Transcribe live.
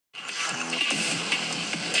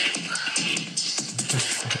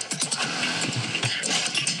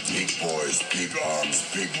Big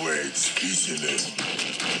arms, big weights, easy lift.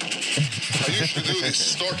 I usually do this,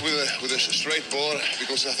 start with a straight bar,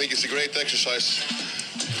 because I think it's a great exercise,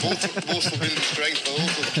 both for building strength, but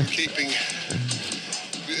also for keeping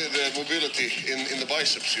the mobility in the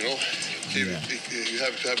biceps, you know. You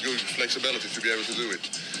have to have good flexibility to be able to do it.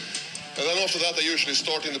 And then after that, I usually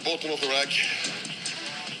start in the bottom of the rack,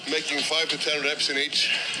 making 5 to 10 reps in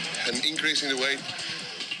each, and increasing the weight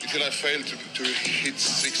until I fail to hit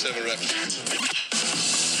 6-7 reps.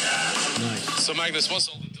 Nice. So Magnus,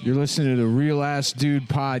 You're listening to the Real Ass Dude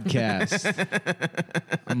podcast.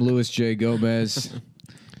 I'm Louis J. Gomez,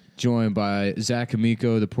 joined by Zach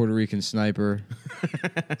Amico, the Puerto Rican sniper,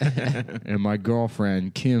 and my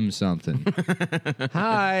girlfriend, Kim something.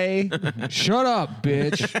 Hi. Shut up,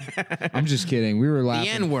 bitch. I'm just kidding. We were laughing.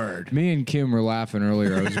 The N-word. Me and Kim were laughing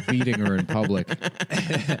earlier. I was beating her in public.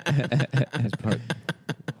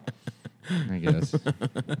 I guess. I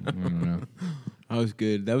don't know. That was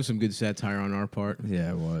good. That was some good satire on our part.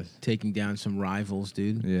 Yeah, it was. Taking down some rivals,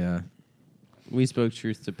 dude. Yeah. We spoke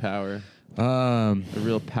truth to power. A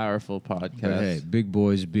real powerful podcast. But hey, big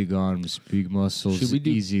boys, big arms, big muscles,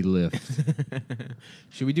 easy lift.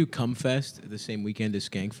 Should we do Cum Fest the same weekend as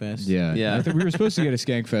Skank Fest? Yeah. Yeah. I think we were supposed to get a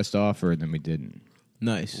Skank Fest offer, and then we didn't.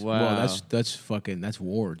 Nice. Wow. Well, that's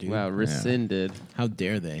war, dude. Wow, rescinded. How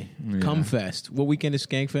dare they? Yeah. Cum Fest. What weekend is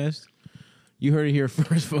Skank Fest? You heard it here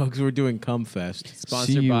first, folks. We're doing Cum Fest.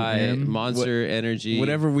 Sponsored by Monster Energy.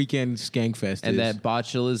 Whatever weekend Skank Fest and is. that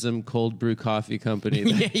botulism cold brew coffee company.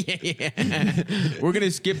 yeah. We're going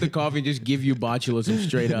to skip the coffee and just give you botulism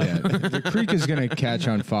straight up. Yeah. The creek is going to catch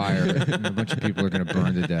on fire, and a bunch of people are going to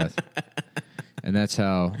burn to death. And that's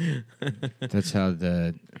the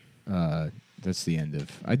end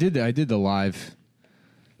of. I did the live.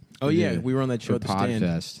 Oh, yeah. We were on that show at the stand.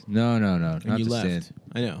 Podfest. No. And not you the left. stand.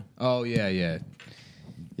 I know. Oh, yeah.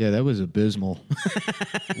 Yeah, that was abysmal.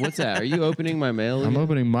 What's that? Are you opening my mail again? I'm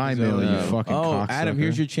opening my mail, you fucking cocksucker. Adam,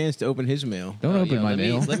 here's your chance to open his mail. Don't open my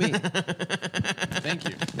mail. Let me. Thank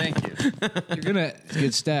you. You're going to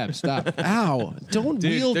get stabbed. Stop. Ow! Don't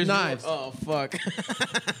wield there's knives. Oh, fuck.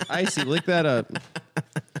 Icy, lick that up.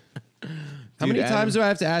 How many Adam. times do I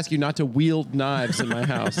have to ask you not to wield knives in my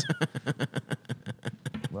house?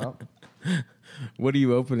 Well, What are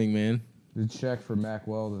you opening, man? the check for Mac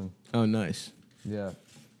Weldon. Oh, nice. Yeah.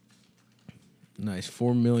 Nice.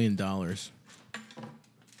 $4 million.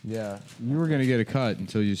 Yeah. You were going to get a cut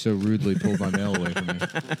until you so rudely pulled my mail away from me.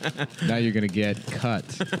 Now you're going to get cut.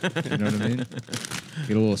 You know what I mean?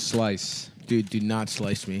 Get a little slice. Dude, do not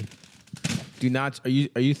slice me. Do not. Are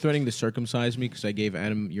you threatening to circumcise me because I gave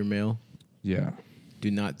Adam your mail? Yeah. Do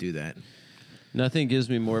not do that. Nothing gives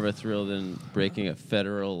me more of a thrill than breaking a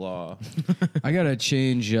federal law. I got to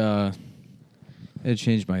change my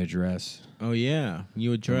address. Oh, yeah.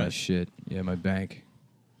 You My address. shit. Yeah, my bank.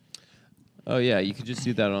 Oh yeah, you could just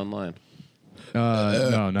do that online.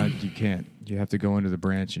 No, you can't. You have to go into the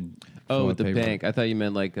branch and fill Oh, out the paperwork. bank. I thought you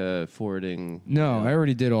meant like forwarding. No, I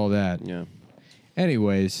already did all that. Yeah.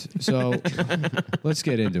 Anyways, so let's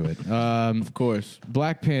get into it. Of course.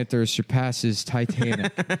 Black Panther surpasses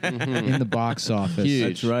Titanic in the box office.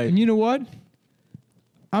 Huge. That's right. And you know what?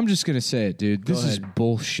 I'm just gonna say it, dude. This is ahead.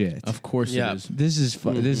 bullshit. Of course Yeah. it is. This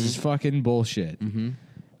is fucking bullshit.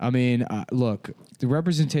 I mean, look, the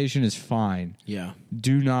representation is fine. Yeah.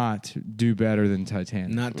 Do not do better than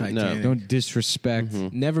Titanic. Not Titanic. Don't disrespect.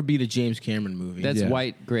 Never beat a James Cameron movie. That's Yeah.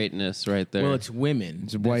 white greatness right there. well, it's women.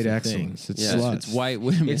 It's white That's the thing. excellence. It's yes, sluts. it's white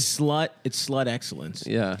women. It's slut excellence.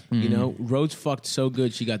 yeah. You know, Rhodes fucked so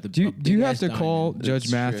good she got the. Do you have to call Judge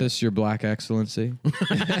That's Mathis your black excellency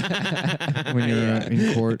when you're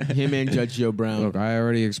in court? him and Judge Joe Brown? Look, I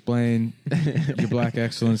already explained your black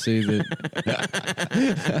excellency that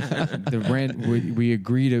the rent we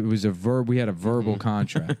agreed it was a verb. We had a verbal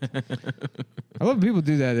contract. I love when people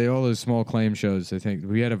do that. They all those small claim shows. They think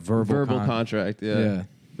we had a verbal contract. Yeah. Yeah.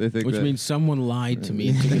 They think Which that. means someone lied to me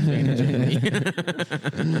and took advantage of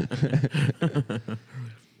me.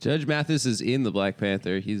 Judge Mathis is in the Black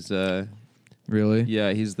Panther. He's Really?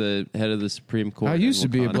 yeah, he's the head of the Supreme Court. I in used to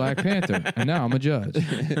be a Wakanda. Black Panther, and now I'm a judge.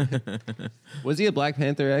 Was he a Black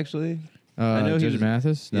Panther actually? I know he Judge was-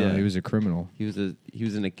 Mathis? No, yeah. he was a criminal. He was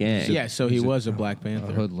in a gang. Yeah, so he was a Black A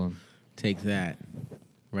Panther. hoodlum. Take that.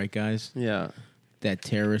 Right, guys? Yeah. That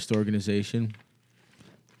terrorist organization.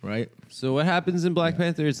 Right? So what happens in Black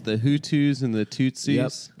Panther? It's the Hutus and the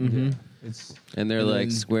Tutsis. Mm-hmm. It's And they're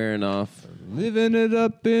like squaring off. living it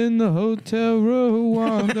up in the Hotel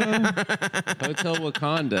Rwanda. Hotel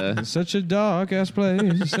Wakanda. Such a dark ass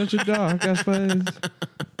place. Such a dark ass place.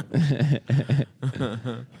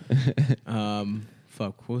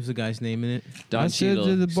 fuck. What was the guy's name in it? Don I said to Cheadle.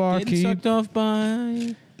 the Getting barkeep, sucked off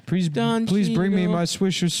by. please Don bring me Cheadle." my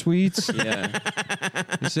Swisher Sweets. Yeah.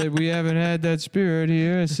 He said, we haven't had that spirit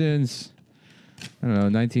here since, I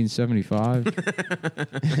don't know, 1975.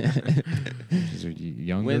 Is it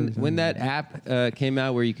younger? When that app came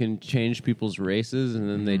out where you can change people's races, and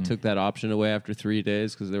then they took that option away after 3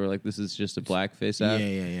 days because they were like, this is just a blackface app.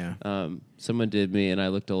 Yeah. Someone did me, and I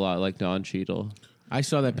looked a lot like Don Cheadle. I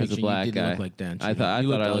saw that As picture. a black You didn't guy. look like Dan. I thought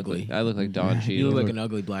you I looked looked ugly. I look like Don Cheadle. You look like an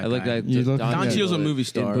ugly black I look guy. like You look- Don Don Yeah. Cheadle's a movie in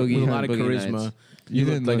star Boogie- with a lot of Boogie charisma. Nights. You You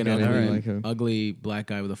look didn't like look an anything ugly, like him. ugly black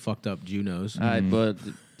guy with a fucked up Jew nose. But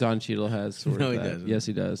Don Cheadle has sort No, of he that. doesn't. Yes,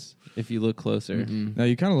 he does. If you look closer. Now,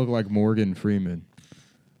 you kind of look like Morgan Freeman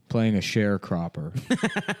playing a sharecropper.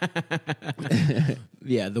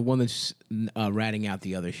 Yeah, the one that's ratting out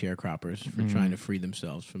the other sharecroppers for trying to free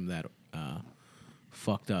themselves from that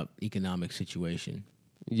fucked up economic situation.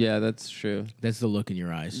 Yeah, that's true. That's the look in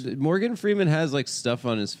your eyes. Morgan Freeman has like stuff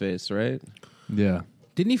on his face, right? Yeah.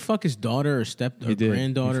 Didn't he fuck his daughter or He did.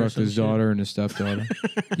 granddaughter? He or fucked some his shit? daughter and his stepdaughter.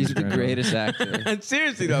 He's the greatest actor.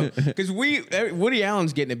 Seriously though, because Woody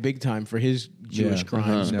Allen's getting it big time for his Jewish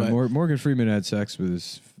crimes. No, But Morgan Freeman had sex with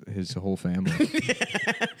his whole family.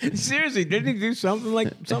 seriously, didn't he do something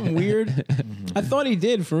weird? I thought he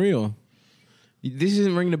did for real. This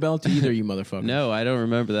isn't ringing a bell to either of you motherfuckers. No, I don't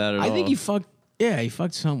remember that at all. I think he fucked. Yeah, he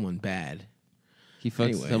fucked someone bad. He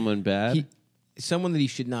fucked Anyway, someone bad. Someone that he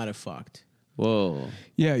should not have fucked. Whoa.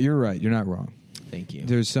 Yeah, you're right. You're not wrong. Thank you.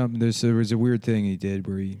 There was a weird thing he did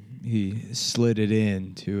where he slid it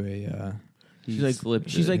into a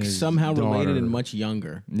She's like His somehow related daughter. and much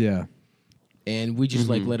younger, yeah. and we just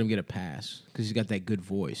like let him get a pass because he's got that good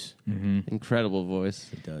voice. Incredible voice.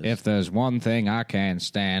 It does. If there's one thing I can't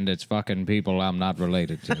stand, it's fucking people I'm not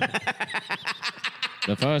related to.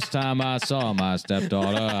 The first time I saw my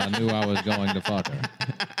stepdaughter, I knew I was going to fuck her.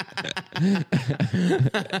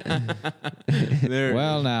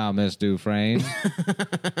 Well, now, Miss Dufresne,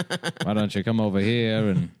 why don't you come over here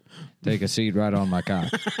and take a seat right on my cock?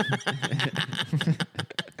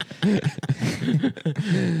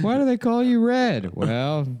 Why do they call you Red?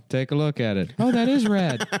 Well, take a look at it. Oh, that is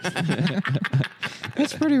red.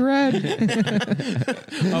 That's pretty red.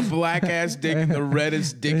 A black ass dick, the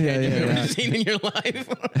reddest dickhead you've ever seen in your life.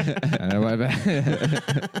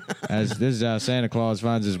 As this is how Santa Claus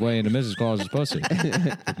finds his way into Mrs. Claus's pussy.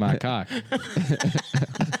 With my cock.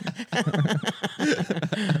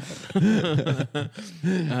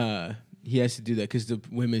 He has to do that because the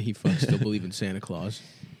women he fucks still believe in Santa Claus.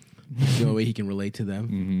 It's the only way he can relate to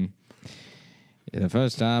them. The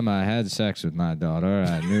first time I had sex with my daughter,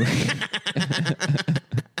 I knew.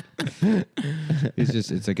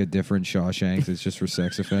 It's like a different Shawshank. It's just for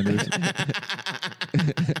sex offenders.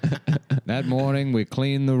 That morning, we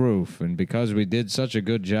cleaned the roof, and because we did such a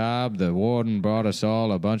good job, the warden brought us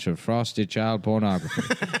all a bunch of frosty child pornography.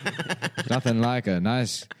 Nothing like a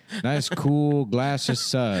nice cool glass of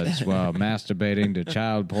suds while masturbating to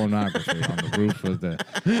child pornography on the roof of the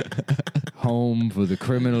home for the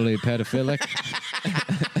criminally pedophilic.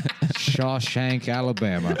 Shawshank,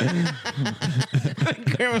 Alabama.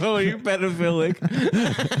 Criminal, you pedophilic.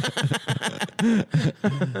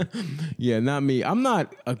 Yeah, not me. I'm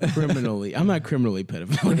not criminally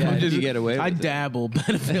pedophilic. Yeah, I'm just, you get away with I it. dabble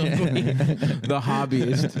pedophilically. The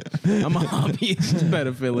hobbyist. I'm a hobbyist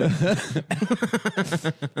pedophilic.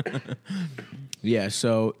 Yeah,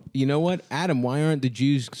 so you know what, Adam? Why aren't the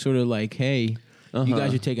Jews sort of like, hey, you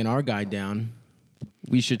guys are taking our guy down?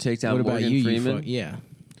 We should take down What about Morgan you? Freeman. Yeah.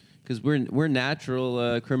 Because we're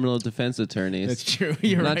natural criminal defense attorneys. That's true.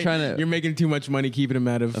 You're not right. trying to. You're making too much money keeping him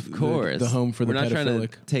out of the home for we're the not trying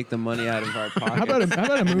pedophilic. to take the money out of our pocket. How about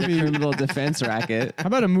a movie? criminal defense racket? How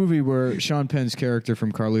about a movie where Sean Penn's character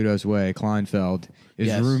from Carlito's Way, Kleinfeld, is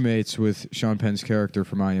Yes. roommates with Sean Penn's character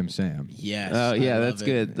from I Am Sam? Yes. Oh yeah, I that's love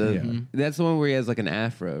it. good. That's the one where he has like an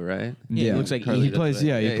afro, right? Yeah, it looks like he Carlito's plays. Way.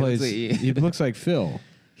 Yeah, Yeah, he he plays. looks like- He looks like Phil.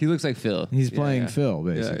 He looks like Phil. He's Yeah, playing yeah. Phil,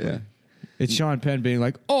 basically. Yeah. It's Sean Penn being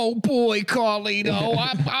like, "Oh boy, Carlito,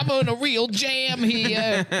 I'm on a real jam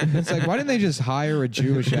here." It's like, why didn't they just hire a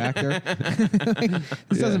Jewish actor?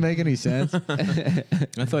 This doesn't make any sense.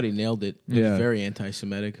 I thought he nailed it. It Yeah. was very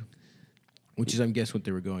anti-Semitic, which is, I guess, what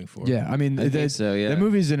they were going for. Yeah, I mean, I think so, yeah. that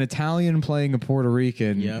movie's an Italian playing a Puerto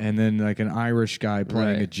Rican, Yep. and then like an Irish guy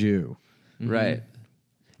playing Right. a Jew. Right.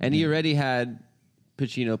 And he already had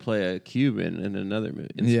Pacino play a Cuban in another movie,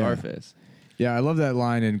 in Yeah. Scarface. Yeah, I love that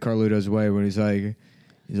line in Carlito's Way when he's like,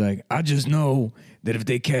 He's like, I just know that if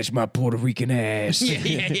they catch my Puerto Rican ass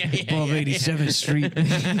above 87th Street,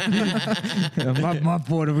 my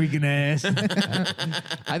Puerto Rican ass.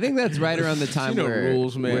 I think that's right around the time where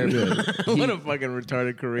rules, man. where What a fucking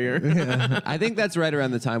retarded career. I think that's right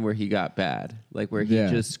around the time where he got bad, like where he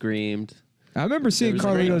just screamed. I remember seeing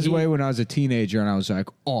There was a Carlito's great- Way when I was a teenager, and I was like,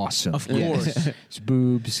 awesome. Of course. It's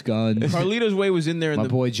boobs, guns. Carlito's Way was in there in My the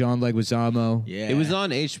boy John Leguizamo. Yeah. It was on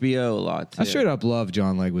HBO a lot. Too. I straight up love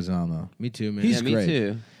John Leguizamo. Me too, man. He's me great.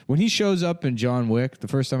 too. When he shows up in John Wick, the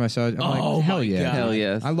first time I saw it, I'm Oh, like, hell my yeah. God. Hell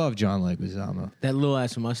yes. I love John Leguizamo. That little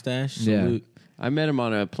ass mustache. Yeah. Salute. I met him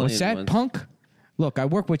on a plane. What's that, once. punk? Look, I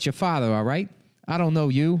work with your father, all right? I don't know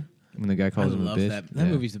you. When the guy I calls him a love bitch. that. That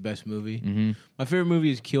movie's the best movie. Mm-hmm. My favorite movie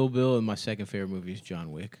is Kill Bill, and my second favorite movie is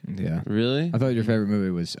John Wick. Yeah. Really? I thought your favorite movie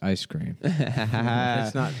was Ice Cream.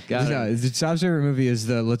 It's not. Got No, it. Tom's favorite movie is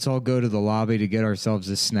the let's all go to the lobby to get ourselves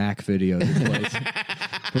a snack video that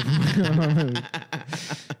plays.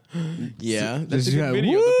 Yeah, that's Just a got, good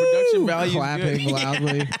video. The production "Woo!" value clapping is good.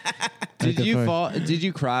 loudly. Did the you fuck? fall? Did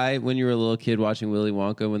you cry when you were a little kid watching Willy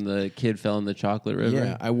Wonka when the kid fell in the chocolate river?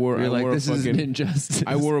 Yeah, I wore. You're I like, wore this a is fucking, an injustice.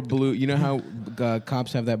 I wore a blue. You know how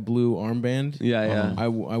cops have that blue armband? Yeah, yeah. I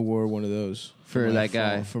wore one of those For my that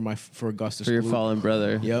guy. for Augustus for your Gloop. fallen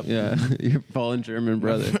brother. Yep. Yeah, your fallen German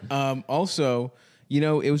brother. Also, you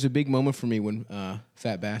know, it was a big moment for me when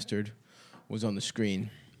Fat Bastard was on the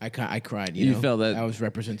screen. I cried. You You know? felt that- was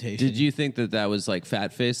representation. Did you think that was like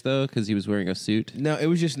fat face though, because he was wearing a suit? No, it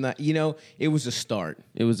was just not. You know, it was a start.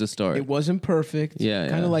 It was a start. It wasn't perfect. Yeah,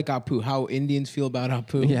 kind yeah. of like Apu. How Indians feel about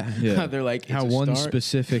Apu. Yeah. Yeah. They're like How it's a one start.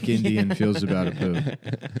 specific Indian feels about a poo.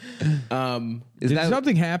 Is Did that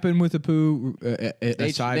something happen with a poo they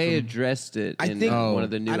aside they from... addressed it I in think- one of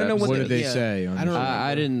the new I don't know episodes. What did they yeah. say on I don't the know. show?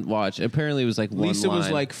 I didn't watch. Apparently, it was like one Lisa was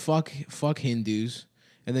line. like fuck Hindus,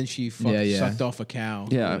 and then she Yeah. sucked off a cow.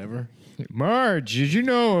 Yeah. Or whatever. Marge, did you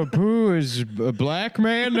know Apu is a black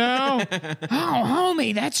man now? Oh,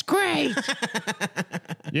 homie, that's great.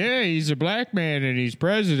 Yeah, he's a black man and he's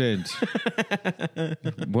president.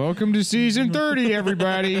 Welcome to season 30,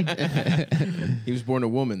 everybody. He was born a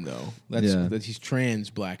woman though. Yeah. That's he's trans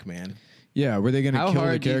black man. Yeah, were they going to How kill the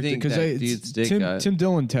hard do you character? think Because that dude's dick Tim got?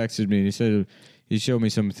 Dillon texted me and he said he showed me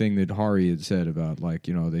something that Hari had said about like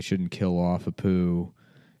they shouldn't kill off Apu,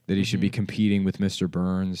 that he should be competing with Mr.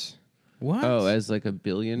 Burns What? Oh, as like a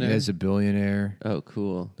billionaire. as a billionaire. Oh,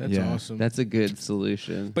 cool. That's yeah. awesome. That's a good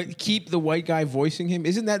solution. But keep the white guy voicing him.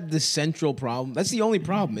 Isn't that the central problem? That's the only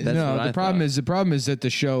problem. Isn't That's it? what No, I the problem thought. is that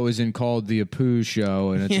the show isn't called the Apu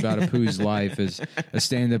Show, and it's about Apu's life as a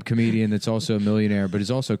stand-up comedian that's also a millionaire, but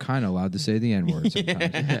is also kind of allowed to say the N-word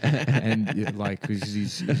sometimes. And like 'cause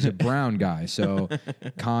he's a brown guy, so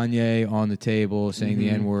Kanye on the table saying the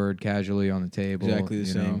N-word casually on the table, Exactly the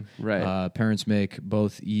you know. same. Right. Parents make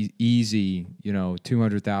both easy,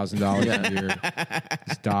 $200,000 a year.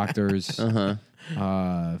 As doctors,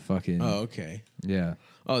 fucking Oh, okay. yeah.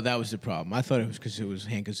 Oh, that was the problem. I thought it was because it was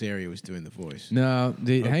Hank Azaria was doing the voice. No,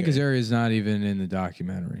 Hank Okay. Azaria is not even in the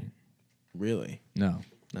documentary. Really? No.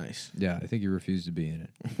 Nice. Yeah, I think he refused to be in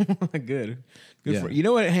it. Good. Yeah. For you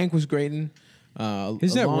know what Hank was great in?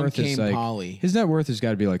 His net Along worth Came is like Polly. his net worth has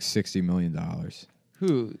got to be like $60 million.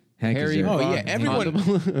 Who? Hank Harry Azaria. Oh, Bond- yeah, everyone-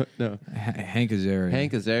 Constable? No. Hank Azaria.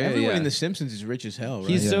 Hank Azaria. Everyone yeah. in The Simpsons is rich as hell, right?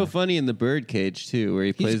 He's so Yeah. funny in the Birdcage too, where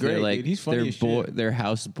he plays great, their like dude. He's funny their as boy, shit. their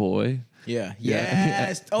house boy. yeah. Yeah.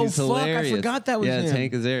 Yes. Oh, He's fuck. hilarious. I forgot that was yeah, him. it's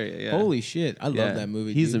Hank Azaria. Yeah. Holy shit. I Yeah. love that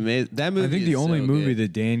movie. He's dude. amazing. That movie. I think is the only so movie good.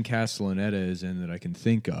 that Dan Castellaneta is in that I can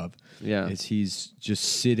think of Yeah. is he's just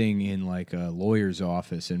sitting in like a lawyer's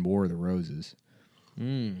office in War of the Roses.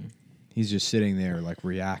 He's just sitting there like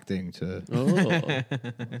reacting to Oh.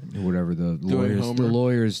 whatever the Homer.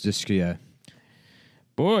 lawyers just yeah.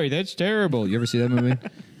 Boy, that's terrible. You ever see that movie?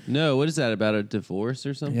 No, what is that about? A divorce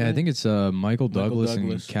or something? Yeah, I think it's Michael Douglas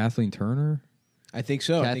Douglas. and Kathleen Turner. I think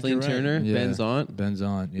so. I think Kathleen you're right. Turner, Yeah. Ben's aunt. Ben's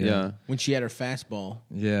aunt. Yeah. Yeah. When she had her fastball.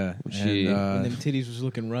 Yeah. She- And And, them titties was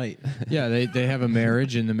looking right. yeah, they have a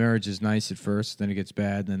marriage, and the marriage is nice at first, then it gets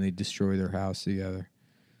bad, and then they destroy their house together.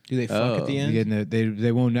 Do they fuck Oh. at the You end? get in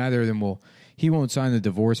they won't. Neither of them will. He won't sign the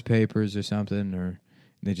divorce papers or something, or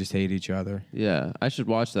they just hate each other. Yeah, I should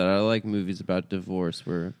watch that. I like movies about divorce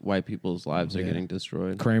where white people's lives are Yeah. getting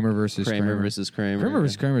destroyed. Kramer versus Kramer versus Kramer. Kramer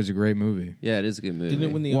versus Kramer is a great movie. Yeah, it is a good movie. Didn't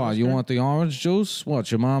it win the What, Oscar? you want the orange juice?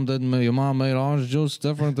 What, your mom made orange juice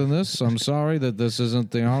different than this? I'm sorry that this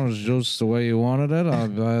isn't the orange juice the way you wanted it.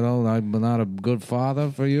 I'm not a good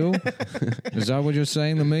father for you. Is that what you're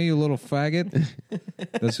saying to me, you little faggot?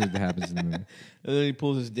 That's what happens in the movie. And then he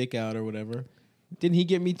pulls his dick out or whatever. Didn't he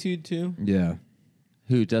get Me Too too? Yeah.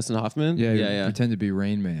 Who? Dustin Hoffman? Yeah. Pretend to be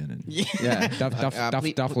Rain Man. And Yeah.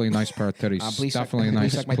 Definitely a nice pair of titties. Definitely a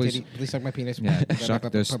nice. Please suck my penis. Yeah,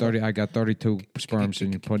 there's 30. I got 32 sperms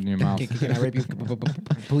and you put in your mouth. Can I rape you?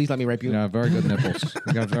 Please let me rape you. Yeah, very good nipples.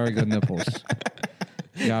 You got very good nipples.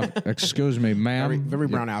 Yeah, excuse me, ma'am. Very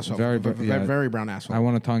brown asshole. Very brown asshole. I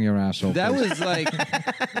want to tongue your asshole. That please. was like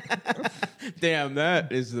Damn,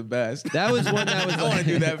 that is the best. that was one that was I want to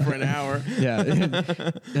do that for an hour.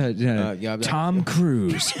 Yeah. Tom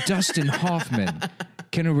Cruise, Dustin Hoffman.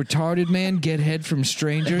 Can a retarded man get head from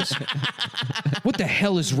strangers? What the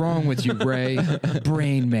hell is wrong with you, Ray?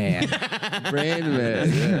 Brain Man. Rain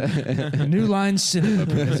Man. New Line Cinema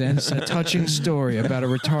presents a touching story about a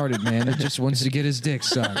retarded man that just wants to get his dick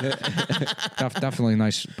sucked. Definitely a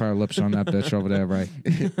nice pair of lips on that bitch over there, Ray.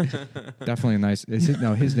 Definitely a nice.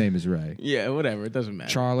 His name is Ray. Yeah, whatever. It doesn't matter.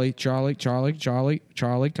 Charlie.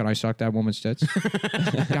 Can I suck that woman's tits?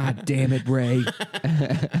 God damn it, Ray.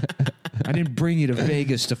 I didn't bring you to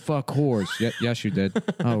Vegas to fuck whores. Yes, you did.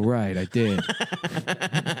 Oh, right, I did.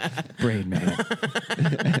 Brain Man.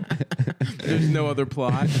 There's no other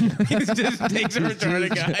plot. He just takes a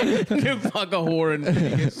retarded guy to fuck a whore in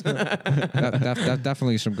Vegas. That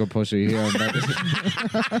definitely some good pussy here.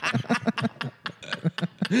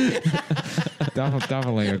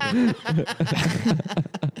 Definitely a good.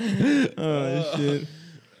 Oh, shit.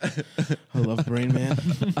 I love Brain Man.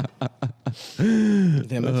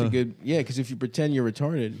 Damn, that's a good. Yeah, because if you pretend you're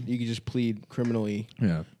retarded, you can just plead criminally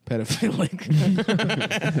pedophilic.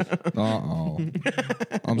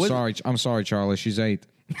 I'm sorry, Charlie. She's 8.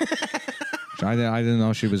 I didn't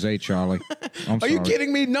know she was 8, Charlie. Are you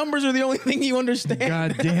kidding me? Numbers are the only thing you understand.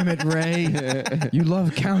 God damn it, Ray. You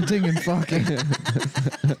love counting and fucking.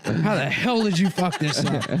 How the hell did you fuck this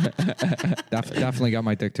up? Definitely got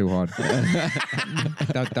my dick too hard.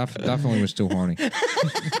 Definitely was too horny.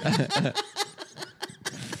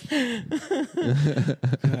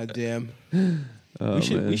 God damn.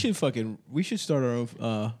 We should start our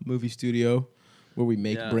own movie studio where we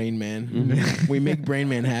make Brain Man. We make Brain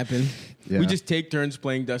Man happen. Yeah. We just take turns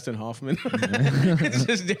playing Dustin Hoffman. It's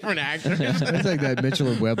just different actors. It's like that Mitchell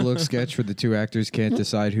and Webb look sketch where the two actors can't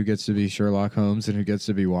decide who gets to be Sherlock Holmes and who gets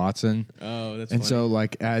to be Watson. Oh, that's and funny. so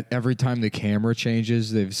like every time the camera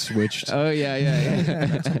changes, they've switched. Oh yeah.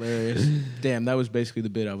 That's hilarious. Damn, that was basically the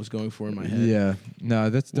bit I was going for in my head. Yeah, no,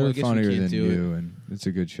 they're Well, I guess we funnier can't than do you, and it's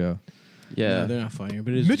a good show. Yeah. No, they're not funnier,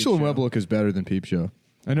 but it is Mitchell a and good Webb show. look is better than Peep Show.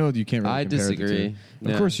 I know you can't really I compare disagree. the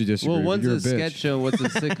two. Of course you disagree. Well, one's You're a bitch. sketch show, what's a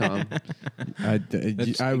sitcom? I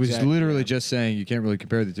was exactly, literally just saying you can't really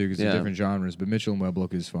compare the two because Yeah. they're different genres, but Mitchell and Webb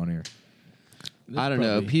look is funnier. I don't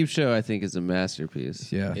know. Peep Show, I think, is a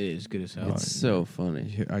masterpiece. Yeah. It is good as hell. It's so funny.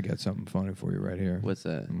 Here, I got something funny for you right here. What's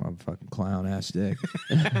that? My fucking clown ass dick.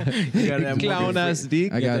 You got that Clown ass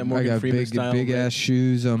dick. I got got that Morgan Freeman style big bit. ass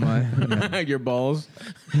shoes on my. Your balls.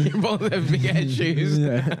 Your balls have big ass shoes.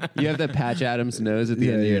 Yeah. You have that Patch Adams nose at the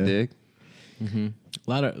Yeah, end of your yeah. dick. A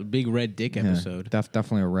lot of big red dick episode.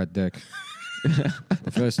 Definitely a red dick.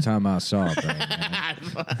 The first time I saw it, man.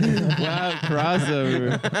 Wow,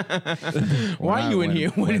 crossover. Why are you in here?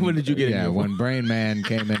 When did you get in Yeah, here? when Brain Man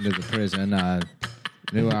came into the prison, I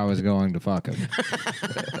knew I was going to fuck him.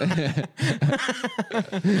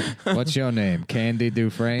 What's your name? Candy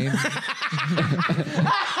Dufresne?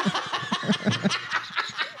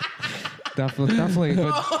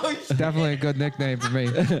 Definitely a good nickname for me.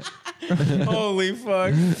 Holy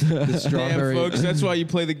fuck. The Damn, strawberry. folks, that's why you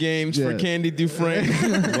play the games for Yeah. Candy Dufresne.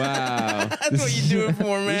 Wow. That's what you do it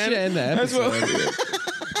for, We man. should end the That's episode. what.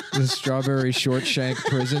 The Strawberry Shortshank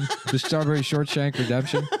prison. The Strawberry Shortshank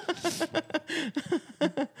redemption.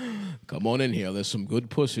 Come on in here. There's some good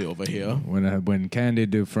pussy over here. When Candy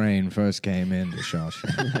Dufresne first came into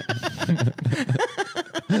Shawshank.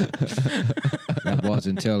 That was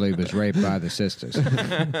until he was raped by the sisters.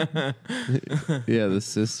 Yeah, the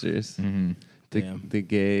sisters. Mm-hmm. Damn. The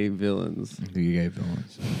gay villains. The gay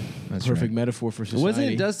villains. That's Perfect right. metaphor for society.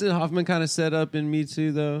 Wasn't Dustin Hoffman kind of set up in Me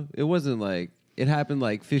Too, though? It wasn't like... It happened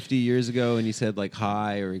like 50 years ago and he said like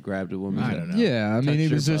hi or he grabbed a woman. I don't know. Yeah, I mean, he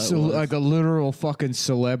Touch was your just butt once. like a literal fucking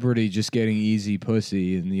celebrity just getting easy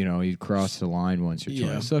pussy, and you know he crossed the line once or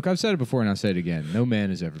Yeah. twice. Look, I've said it before and I'll say it again. No man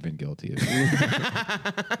has ever been guilty of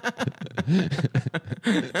it.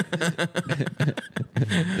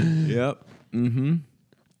 Yep. Mm-hmm.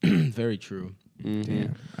 Very true.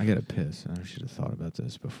 Damn, I gotta piss. I should have thought about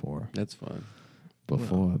this before. That's fun.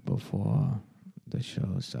 Before the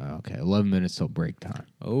show's okay. 11 minutes till break time.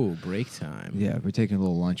 Oh, break time. Yeah, we're taking a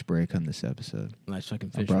little lunch break on this episode. Nice, so I can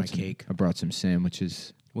finish my cake. I brought some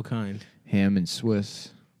sandwiches, What kind? ham and Swiss.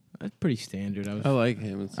 That's pretty standard. I like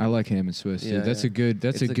ham and Swiss. I like ham and Swiss. Yeah, dude. That's yeah. a good.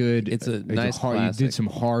 That's It's a good. it's a nice hard. You classic. did some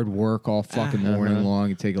hard work all fucking morning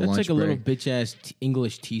long and take a That's lunch like a little break. bitch ass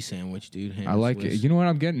English tea sandwich, dude. Ham I and like it. Swiss. You know what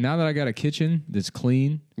I'm getting now that I got a kitchen that's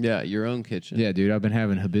clean. Yeah, your own kitchen. Yeah, dude, I've been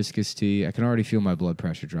having hibiscus tea. I can already feel my blood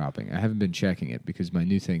pressure dropping. I haven't been checking it because my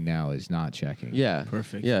new thing now is not checking. Yeah.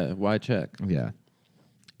 Perfect. Yeah, why check? Yeah.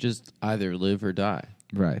 Just either live or die,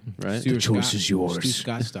 Right. right? Stuart choice Scott- is yours. Stu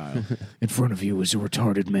Scott style. In front of you is a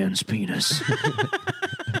retarded man's penis.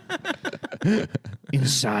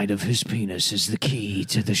 Inside of his penis is the key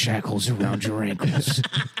to the shackles around your ankles.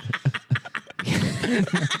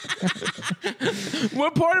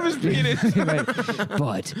 What part of his penis?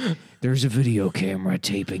 But there's a video camera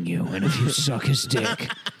taping you, and if you suck his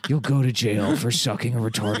dick, you'll go to jail for sucking a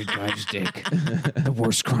retarded guy's dick. The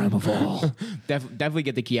worst crime of all. Definitely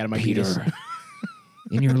get the key out of my penis. Peter,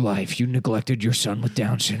 in your life, you neglected your son with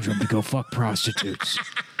Down syndrome to go fuck prostitutes.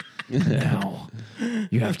 Now,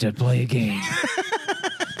 you have to play a game.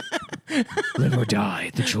 Live or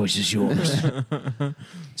die, the choice is yours.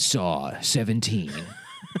 Saw 17.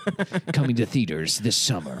 Coming to theaters this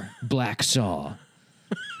summer. Black Saw.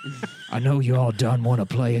 I know you all done want to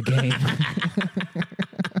play a game.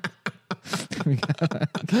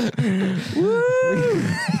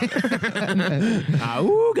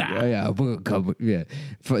 Yeah, we'll come, yeah,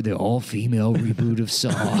 for the all-female reboot of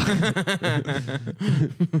Saw.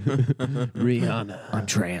 Rihanna. I'm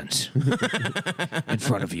trans. In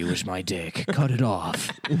front of you is my dick. Cut it off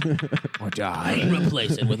or die.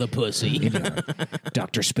 Replace it with a pussy.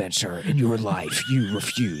 Dr. Spencer, in your life, you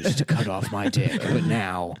refused to cut off my dick, but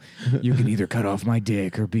now you can either cut off my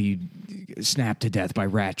dick or be snapped to death by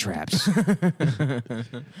rat traps.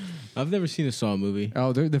 I've never seen a Saw movie.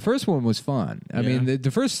 Oh, the first one was fun. I mean,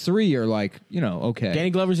 the first three are like, okay. Danny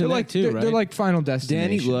Glover's in they're that like, too, they're right? like Final Destination.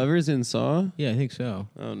 Danny Glover's in Saw? Yeah, I think so.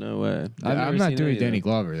 Oh, no way. I'm not doing Danny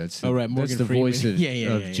Glover. That's Oh, right, that's Morgan the Freeman. voice of,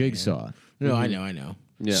 Yeah, Jigsaw. No, I know.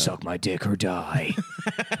 Yeah. Suck my dick or die.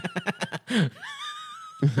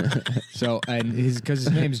 So, and because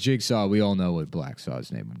his name's Jigsaw, we all know what Black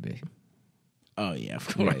Saw's name would be. Oh yeah,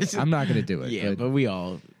 of Yeah, course. I'm not going to do it. Yeah, but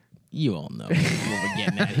you all know what we're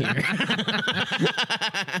getting at here.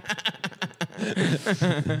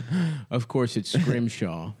 Of course, it's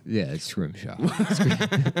Scrimshaw. yeah, it's Scrimshaw.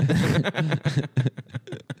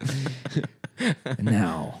 And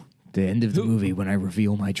now, the end of the movie when I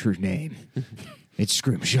reveal my true name. It's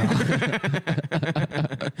Scrimshaw.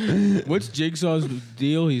 What's Jigsaw's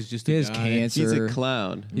deal? He's just He a has guy. cancer. He's a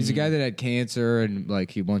clown. He's a guy that had cancer, and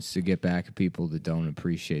like he wants to get back at people that don't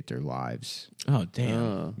appreciate their lives Oh damn!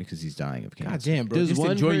 Oh. because he's dying of cancer. God damn, bro! Does Just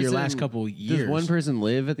one enjoy your person- last couple years. Does one person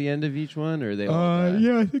live at the end of each one, or are they all die?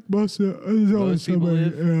 Yeah, I think most people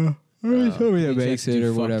live? Yeah, somebody that He makes just it do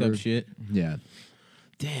or fucked whatever. Up shit. Yeah,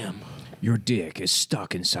 Damn. Your dick is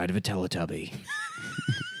stuck inside of a Teletubby.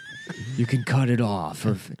 You can cut it off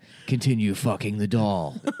or continue fucking the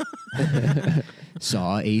doll.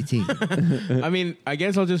 Saw 18. I mean, I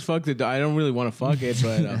guess I'll just fuck the. I don't really want to fuck it,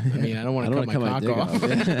 but I mean, I don't want to cut my cock off.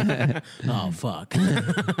 Oh fuck!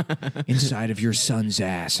 Inside of your son's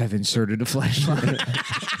ass, I've inserted a flashlight.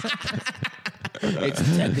 It's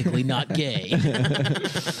technically not gay.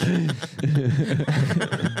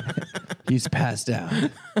 He's passed out.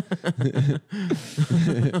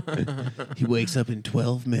 He wakes up in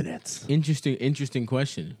 12 minutes. Interesting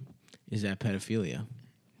question. Is that pedophilia?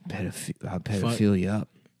 Pedophilia up.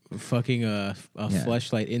 Fucking a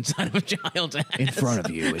fleshlight inside of a child's ass. In front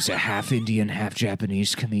of you is a half Indian, half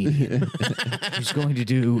Japanese comedian. He's going to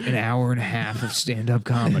do an hour and a half of stand-up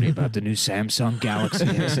comedy about the new Samsung Galaxy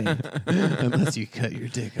S8. Unless you cut your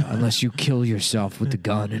dick off. Unless you kill yourself with the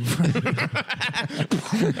gun in front of you.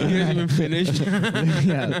 He hasn't even finished.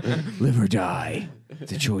 Yeah. Live or die.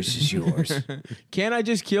 The choice is yours. Can't I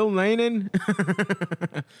just kill Lanin?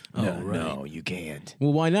 No, you can't.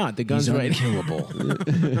 Well, why not? The gun's He's right. unkillable.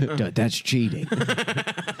 That's cheating.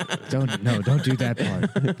 Don't do that part.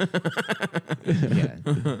 Yeah.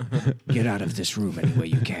 Get out of this room any way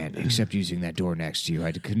you can, except using that door next to you.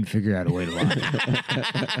 I couldn't figure out a way to lock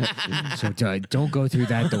it. So don't go through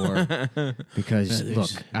that door because look,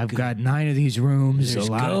 I've got 9 of these rooms. There's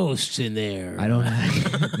a lot ghosts in there. I don't.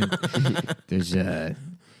 There's I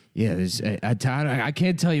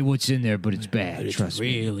can't tell you what's in there, but it's bad. Trust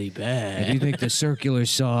me. really If bad. you think the circular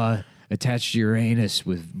saw attached to your anus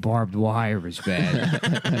with barbed wire is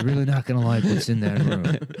bad. You're really not gonna like what's in that room.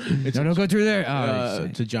 No, don't go through there. Oh,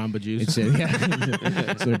 to Jamba Juice. it's a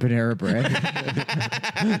sort of Panera bread.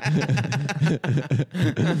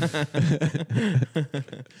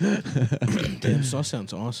 Damn, Sauce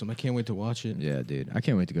sounds awesome. I can't wait to watch it. Yeah, dude. I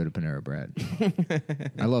can't wait to go to Panera Bread.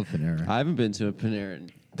 I love Panera. I haven't been to a Panera.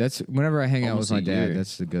 That's whenever I hang out with Almost my a dad. year.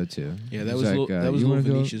 That's the go-to. Yeah, that He's was like, that was you little wanna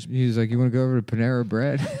go? Venetia's. He's like, you want to go over to Panera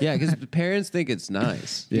Bread? Yeah, because parents think it's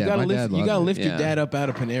nice. You Yeah, gotta my lift. dad You loved gotta it. lift your Yeah. dad up out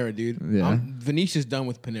of Panera, dude. Yeah. Venetia's done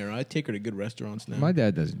with Panera. I take her to good restaurants now. My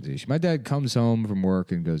dad doesn't do shit. My dad comes home from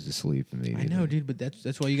work and goes to sleep immediately. I know, dude, but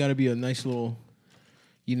that's why you got to be a nice little.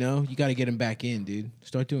 You know, you got to get him back in, dude.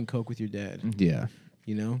 Start doing coke with your dad. Yeah.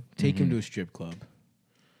 You know, take him to a strip club.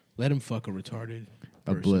 Let him fuck a retarded.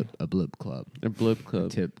 A person. blip club. A blip club.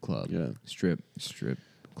 Tip club. Yeah. Strip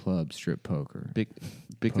club, strip poker. Big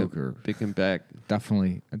Poker. Big and back.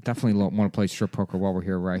 Definitely want to play strip poker while we're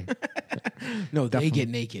here, right? No, they Definitely. get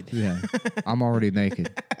naked. Yeah. I'm already naked.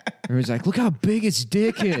 Everyone's like, look how big its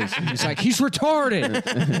dick is. He's like, he's retarded.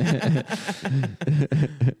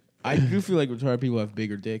 I do feel like retarded people have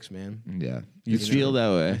bigger dicks, man. Yeah. You feel that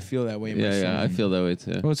way. I feel that way Yeah, myself. yeah, I feel that way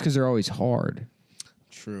too. Well, it's because they're always hard.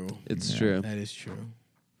 True. It's true. That is true.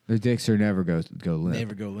 Their dicks are never go limp.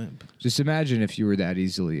 Never go limp. Just imagine if you were that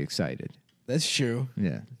easily excited. That's true.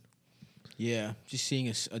 Yeah. Yeah, just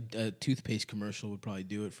seeing a toothpaste commercial would probably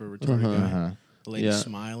do it for a retarded guy. Uh-huh. A lady Yeah.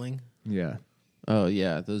 smiling. Yeah. Oh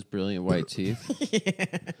yeah, those brilliant white teeth,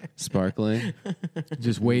 sparkling.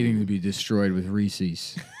 Just waiting to be destroyed with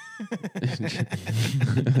Reese's.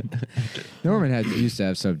 Norman used to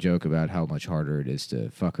have some joke about how much harder it is to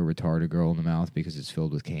fuck a retarded girl in the mouth because it's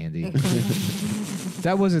filled with candy.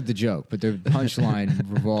 That wasn't the joke, but the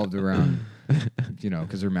punchline revolved around,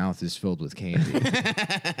 because her mouth is filled with candy,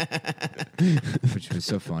 which was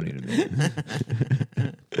so funny to me.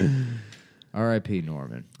 R.I.P.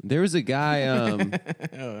 Norman. There was a guy. Oh, I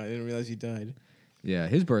didn't realize he died. Yeah,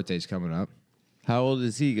 his birthday's coming up. How old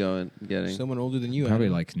is he getting? Someone older than you. Probably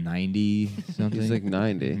Adam. like 90 something. He's like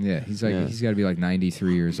 90. Yeah, he's got to be like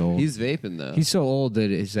 93 years old. He's vaping though. He's so old that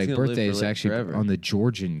his gonna live birthday is actually forever. on the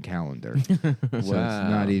Georgian calendar. So it's Wow.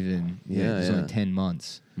 not even. Yeah, it's yeah. only 10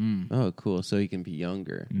 months. Oh, cool. So he can be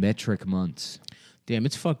younger. Metric months. Damn,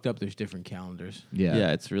 it's fucked up. There's different calendars. Yeah.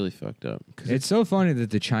 Yeah, it's really fucked up. It's so funny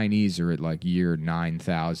that the Chinese are at like year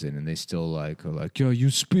 9,000 and they still are like, yo, you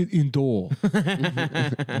spit indoor.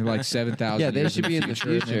 They're like 7,000. Yeah, they years should be in the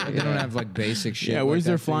future. They don't Yeah. have like basic shit. Yeah, like where's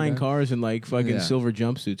their that flying figured out? cars and like fucking Yeah. silver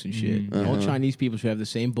jumpsuits and shit? All Uh-huh. Chinese people should have the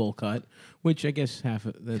same bowl cut, which I guess they're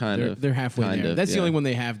halfway Kind there. of, That's the yeah. only one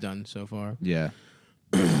they have done so far. Yeah.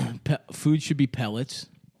 Food should be pellets.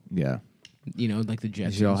 Yeah. Like the You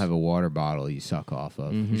Jetsons. should all have a water bottle you suck off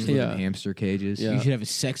of. You just live Yeah. in hamster cages. Yeah. You should have a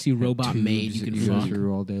sexy robot maid you Tubes can that go fuck.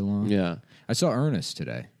 through all day long. Yeah. I saw Ernest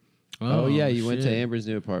today. Oh, yeah, you went to shit. Amber's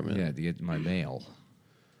new apartment. Yeah, to get my mail.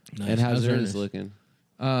 Nice. And how's Ernest? Ernest looking?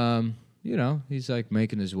 looking? He's like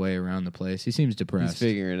making his way around the place. He seems depressed. He's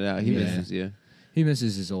figuring it out. He Yeah. misses you. He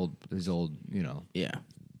misses his old, Yeah.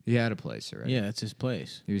 he had a place already. Yeah, it's his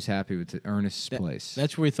place. He was happy with Ernest's place.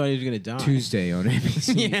 That's where he thought he was going to die. Tuesday on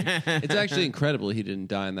ABC. It's actually incredible he didn't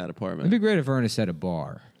die in that It'd apartment. be great if Ernest had a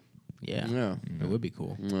bar. Yeah. Yeah. It would be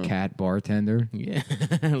cool. Cat bartender. Yeah.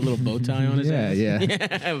 A little bow tie on his Yeah, ass. yeah.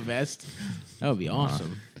 Yeah, a vest. That would be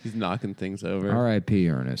awesome. He's knocking things over. R.I.P.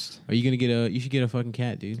 Ernest. Are you going to get you should get a fucking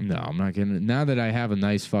cat, dude. No, I'm not getting it. Now that I have a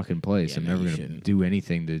nice fucking place, Yeah, I'm no, never you going to shouldn't. do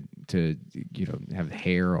anything to have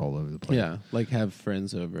hair all over the place. Yeah, like have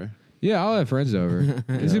friends over. Yeah, I'll have friends over.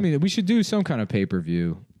 I mean, we should do some kind of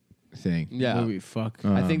pay-per-view thing. Yeah. Where we fuck.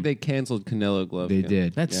 I think they canceled Canelo Golovkin. They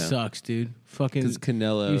did. That Yeah. sucks, dude. Fucking. Because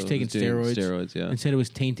Canelo He was taking doing steroids. Steroids, yeah. And said it was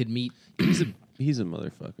tainted meat. He's a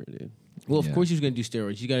motherfucker, dude. Well, of Yeah. course he was going to do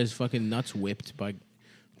steroids. He got his fucking nuts whipped by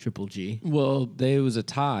Triple G. Well, it was a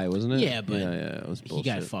tie, wasn't it? Yeah, but yeah, it was he bullshit.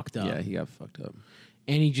 got fucked up. Yeah, he got fucked up.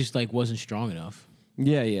 And he just like wasn't strong enough.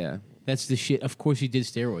 Yeah, yeah. That's the shit. Of course he did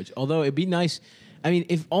steroids. Although it'd be nice. I mean,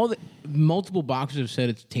 if all the multiple boxers have said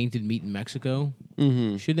it's tainted meat in Mexico,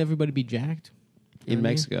 shouldn't everybody be jacked? In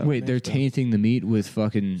Mexico. Wait, they're tainting the meat with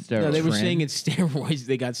fucking Steroids. No, they were Tren? saying it's steroids.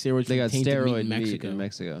 They got steroids. They from got tainted steroid meat in Mexico. in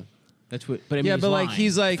Mexico. That's what. But I mean, Yeah, he's but like lying.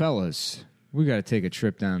 he's like fellas. We got to take a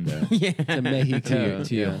trip down to to Mexico.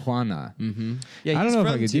 Tijuana. Mm-hmm. Yeah, I don't he's know if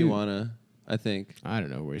from I could do- Tijuana, I think. I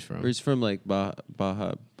don't know where he's from. Or he's from like Baja,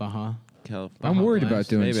 Baja. California. I'm worried about Blast.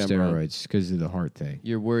 doing Maybe I'm wrong. steroids because of the heart thing.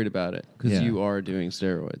 You're worried about it because Yeah. you are doing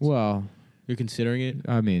steroids. Well, You're considering it?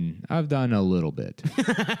 I mean, I've done a little bit.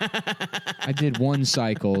 I did one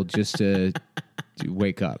cycle just to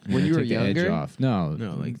wake up. When you were take the edge younger? off. No,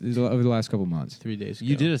 like over the last couple months. 3 days ago.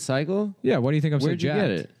 You did a cycle? Yeah, why do you think I'm so Where'd you jacked?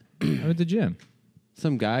 get it? I'm at the gym.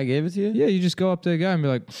 Some guy gave it to you? Yeah, you just go up to the guy and be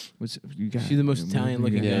like, "What's you got?" She's the most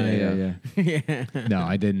Italian-looking Yeah. guy. No,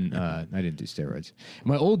 I didn't. I didn't do steroids.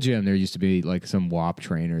 My old gym, there used to be like some WAP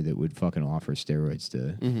trainer that would fucking offer steroids to.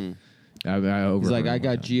 Mm-hmm. I He's like, overheard I him got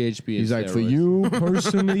one time. GHB. He's and like, for steroids." you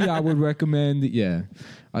personally, I would recommend. Yeah,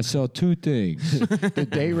 I sell 2 things: the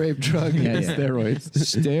day rape drug and steroids.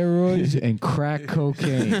 steroids and crack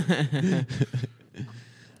cocaine.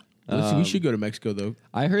 Listen, we should go to Mexico though.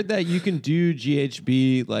 I heard that you can do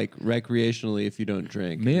GHB like recreationally if you don't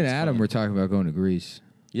drink. Me and It's Adam fun. were talking about going to Greece.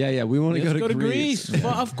 Yeah, we want to Let's go to Greece.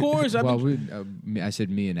 Well, of course. Well, I said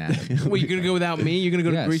me and Adam. Wait, you're gonna go without me? You're gonna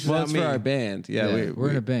go Yes. to Greece Well, without it's me? for our band. Yeah, Yeah,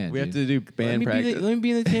 we're in a band, We have dude. to do band practice. Let me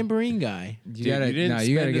be the tambourine guy. You Dude, gotta, you didn't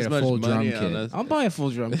you gotta spend get as a much full drum money on kit. us. I'll buy a full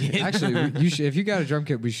drum kit. Actually, you should, if you got a drum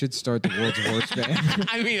kit, we should start the World's Horse Band.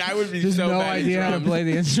 I mean, I would be Just so no bad at idea how to drums. play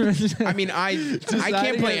the instrument. I mean, I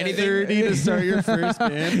can't play anything. 30 to start your first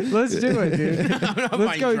band. Let's do it, dude. I'm not Let's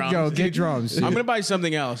buying go. drums, Go dude. get drums. I'm gonna buy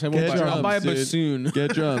something else. I won't Get buy. I'll buy a drums, dude. bassoon.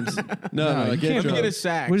 Get drums. No, you get can't Let me drums. get a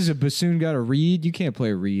sax. What is a bassoon got a reed? You can't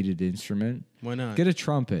play a reeded instrument. Why not? Get a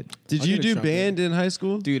trumpet. Did I'll you get a do trumpet. band in high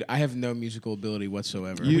school? Dude, I have no musical ability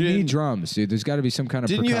whatsoever. You we need didn't- drums, dude. There's got to be some kind of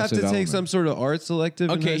Didn't you have to percussive take element. some sort of art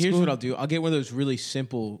selective? in Okay, high here's school? what I'll do. I'll get one of those really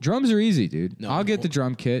simple. Drums are easy, dude. No. I'll get the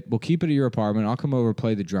drum kit. We'll keep it at your apartment. I'll come over,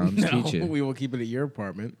 play the drums, No, teach you. we will keep it at your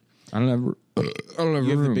apartment. I don't have. I don't have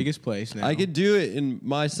You have room. the biggest place now. I could do it in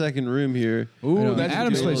my second room here. Ooh, I know. that's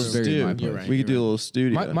Adam's a good place one. is bigger than my Stu. You're place. right. We could do a little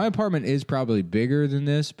studio. My apartment is probably bigger than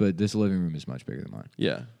this, but this living room is much bigger than mine.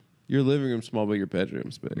 Yeah. Your living room's small, but your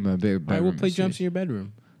bedroom's big. My big All right, we'll bedroom play is jumps in huge. your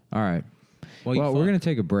bedroom. All right. While you Well, we're fuck. going to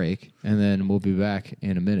take a break, and then we'll be back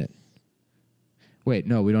in a minute. Wait,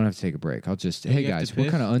 no, we don't have to take a break. I'll just, hey, you have guys, to what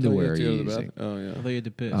piss? kind of Oh, you underwear have are to go you to the using? bathroom? Oh, yeah. I thought you had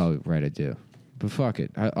to piss. Oh, right, I do. But fuck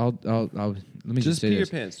it. I'll let me just Just say pee your this.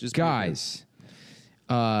 pants. Just pee your Guys,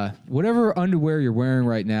 whatever underwear you're wearing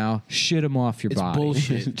right now, shit them off your It's body.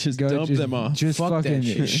 bullshit. Just dump them off. Just Fuck that fucking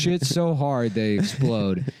shit. shit so hard they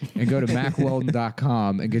explode. And go to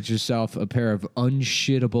MacWeldon.com and get yourself a pair of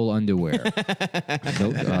unshittable underwear.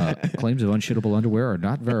 Claims of unshittable underwear are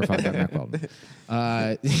not verified by Mack Weldon.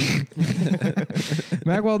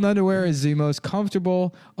 Mack Weldon underwear is the most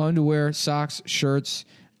comfortable underwear, socks, shirts,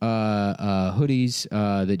 hoodies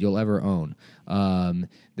that you'll ever own.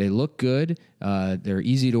 They look good. They're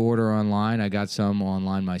easy to order online. I got some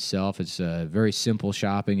online myself. It's a very simple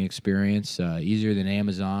shopping experience, easier than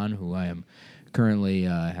Amazon, who I am currently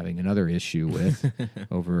having another issue with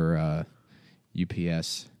over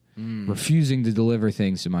UPS. Refusing to deliver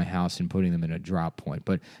things to my house and putting them in a drop point.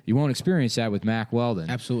 But you won't experience that with Mack Weldon.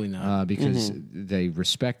 Absolutely not. Because they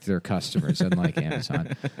respect their customers, unlike Amazon.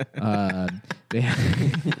 They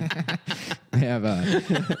have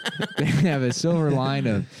a silver line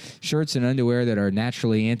of shirts and underwear that are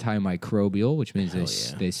naturally antimicrobial, which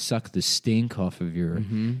means they suck the stink off of your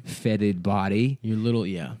fetid body. Your little,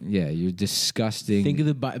 yeah. Yeah, you're disgusting. Think of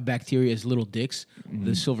the bacteria as little dicks.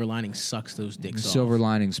 The silver lining sucks those dicks off. Silver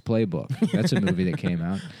Linings Playbook. That's a movie that came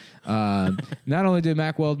out. Not only did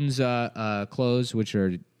Mack Weldon's clothes, which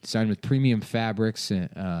are designed with premium fabrics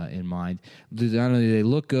in mind, not only do they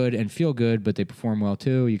look good and feel good, but they perform well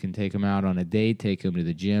too. You can take them out on a date, take them to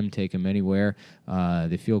the gym, take them anywhere.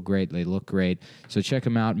 They feel great. They look great. So check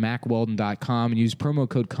them out, MacWeldon.com, and use promo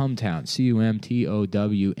code Cum Town,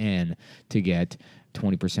 CUMTOWN, to get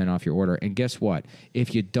 20% off your order. And guess what?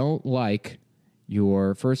 If you don't like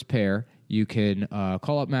your first pair, you can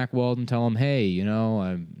call up Mack Weldon, tell them, hey,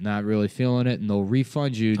 I'm not really feeling it, and they'll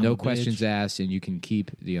refund you, no questions asked, and you can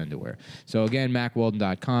keep the underwear. So again,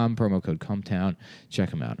 MacWeldon.com, promo code CUMTOWN.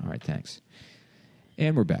 Check them out. All right, thanks.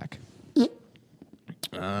 And we're back. Do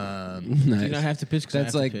you not have to piss? 'Cause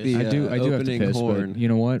That's I have like to piss? the I do have to opening piss, horn. but you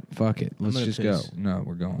know what? Fuck it. Let's gonna just piss. go. No,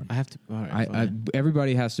 we're going. I have to. All right, fine.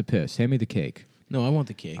 Everybody has to piss. Hand me the cake. No, I want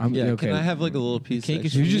the cake. I'm, Yeah, okay. can I have like a little piece? cake is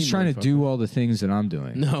extra? You're just me, trying to motherfucker. do all the things that I'm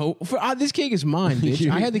doing. No, this cake is mine,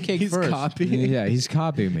 bitch. I had the cake He's first. copying. Yeah, he's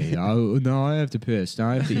copying me. Oh, no, I have to piss. Now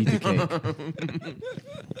I have to eat the cake.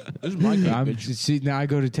 This is my cake, bitch. See, now I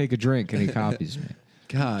go to take a drink and he copies me.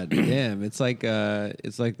 God damn, it's like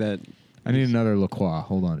that. I need another La Croix.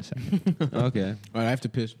 Hold on a second. Okay, All right, I have to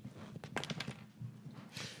piss.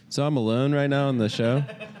 so I'm alone right now on the show.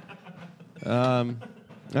 All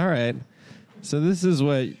right, so this is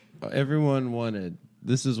what everyone wanted.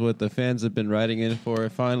 This is what the fans have been writing in for.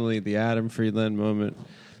 Finally, the Adam Friedland moment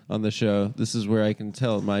on the show. This is where I can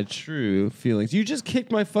tell my true feelings. You just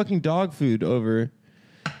kicked my fucking dog food over.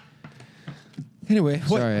 Anyway,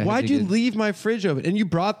 Sorry, why'd you leave my fridge open? And you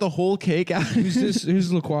brought the whole cake out? Who's this?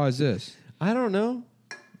 Whose LaCroix is this? I don't know.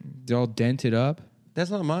 They're all dented up. That's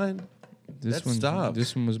not mine. This one. stopped.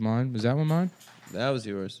 This one was mine. Was that one mine? That was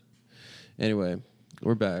yours. Anyway,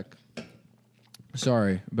 we're back.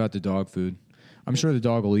 Sorry about the dog food. I'm sure the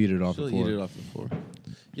dog will eat it off She'll the floor. eat it off the floor.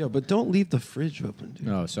 Yo, but don't leave the fridge open, dude.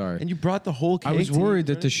 Oh, sorry. And you brought the whole cake. I was to worried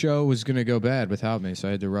you, that the show was going to go bad without me, so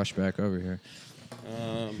I had to rush back over here.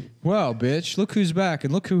 Well, bitch, look who's back,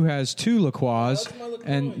 and look who has 2 LaCroix.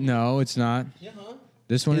 And no, it's not.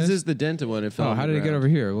 This one This is? is the dented one. It fell Oh, on how the did it get ground. over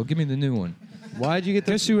here? Well, give me the new one. Why'd you get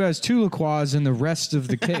the... Guess who has 2 LaCroix and the rest of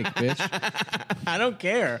the cake, bitch? I don't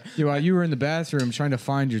care. You were in the bathroom trying to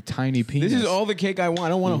find your tiny penis. This is all the cake I want. I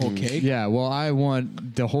don't want a whole cake. Yeah, well, I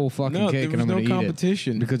want the whole fucking No, cake, there and I'm was going to no eat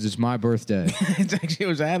competition. it because it's my birthday. It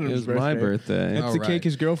was Adam's It was birthday. my birthday. That's Oh, the right. cake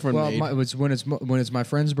his girlfriend Well, made. when it's my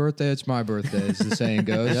friend's birthday, it's my birthday, as the saying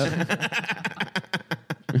goes.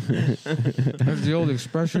 That's the old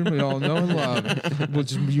expression we all know and love.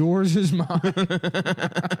 What's yours is mine.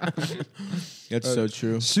 That's so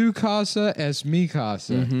true. Su casa es mi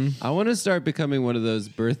casa. I want to start becoming one of those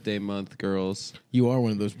birthday month girls. You are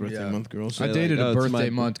one of those birthday month girls. I Like, dated oh, a it's birthday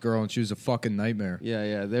my- month girl, and she was a fucking nightmare.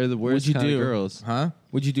 Yeah, they're the worst you kind do? of girls. Huh?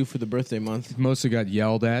 What'd you do for the birthday month? Mostly got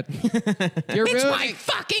yelled at. It's my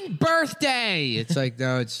fucking birthday. It's like,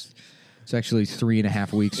 no, it's actually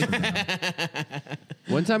 3.5 weeks from now.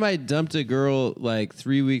 One time I dumped a girl like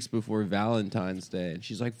 3 weeks before Valentine's Day, and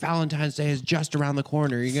she's like, "Valentine's Day is just around the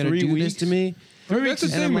corner. Are you gonna 3 do weeks? this to me?" That's the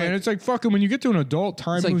And thing, I'm man. like- It's like fucking when you get to an adult,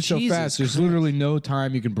 time It's like, moves so Jesus fast. There's Christ. literally no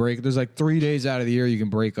time you can break. There's like 3 days out of the year you can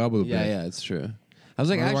break up with a bitch. Yeah, it's true. I was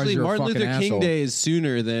like, Otherwise, actually, you're a Martin fucking Luther King asshole. Day is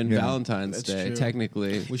sooner than Yeah. Valentine's That's Day, true.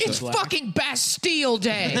 technically. It's fucking Bastille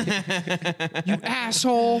Day. You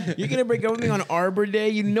asshole. You're gonna break up with me on Arbor Day?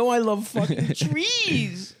 You know I love fucking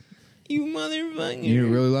trees. You motherfucker. You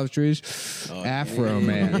really love trees? Afro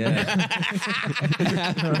Man. Yeah, You know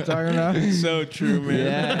what I'm talking about? So true,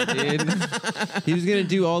 man. yeah, dude. He was gonna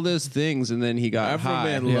do all those things, and then he got Afro high.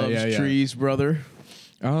 Man Yeah, loves yeah, yeah. trees, brother.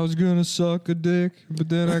 I was gonna suck a dick, but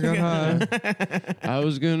then I got high. I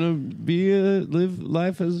was gonna live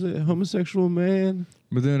life as a homosexual man.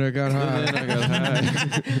 But then I got high. Then I got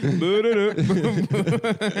high.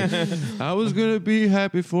 I was gonna be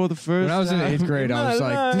happy for the first When I was in time. 8th grade, I was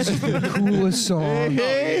like, "This is the coolest song."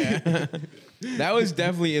 That was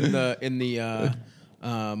definitely in the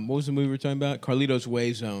what was the movie we were talking about? Carlito's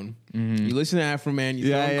Way zone. You listen to Afro Man, you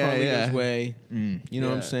Yeah, throw in yeah, Carlito's yeah. Way. You know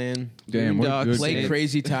what I'm Yeah. saying? Damn, what a Boondocks. good Play game.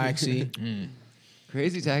 Crazy Taxi.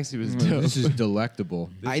 Crazy Taxi was dope. This is delectable.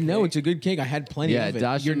 I know it's a good cake. I had plenty Yeah, of it.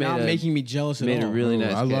 Dasha You're not made a- making me jealous at made a all. really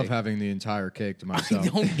nice I love cake. having the entire cake to I myself.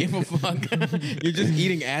 don't give a fuck. You're just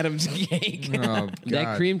eating Adam's cake. Oh, God.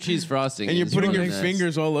 That cream cheese frosting. And you're is putting really your nice.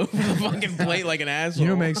 fingers all over the fucking plate like an asshole. You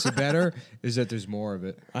know what makes it better is that there's more of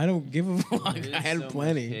it. I don't give a fuck. There's I had so much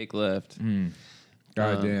plenty. cake left.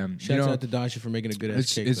 God damn. Shouts out to Dasha for making a good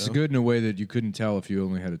ass cake. It's though. good in a way that you couldn't tell if you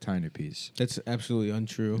only had a tiny piece. That's absolutely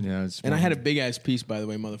untrue. Yeah, it's and I fun. had a big ass piece, by the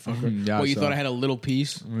way, motherfucker. Yeah, I Well, you saw. thought I had a little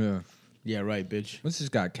piece? Yeah. Yeah, right, bitch. What's this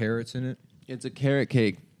got? Carrots in it? It's a carrot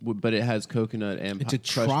cake, but it has coconut and It's a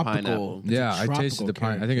crushed tropical. pineapple. It's a Yeah, I tasted the tropical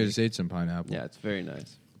pine. I think I carrot just ate some pineapple. Yeah, it's very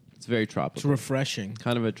nice. It's very It's tropical. refreshing.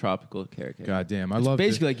 Kind of a tropical carrot cake. God damn, I love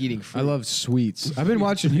Basically like eating I fruit. love sweets. I've been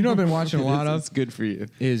watching. You know, I've been watching a lot It's of good for you.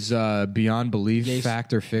 is Beyond Belief, Yes.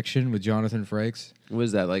 Fact or Fiction with Jonathan Frakes. What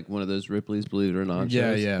is that, like one of those Ripley's Believe It or Not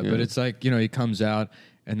Yeah, shows? yeah, but it's like, you know, he comes out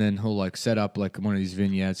and then he'll like set up like one of these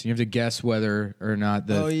vignettes and you have to guess whether or not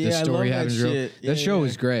the, Oh, yeah, the I story love that happens real. shit. That Yeah, show yeah.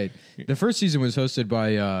 was great. The first season was hosted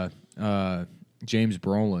by James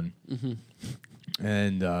Brolin.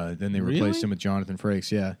 And then they replaced Really? him with Jonathan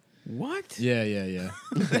Frakes. Yeah. What? Yeah.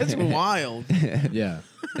 That's wild. Yeah,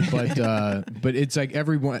 but it's like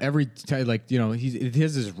every time, like, you know, he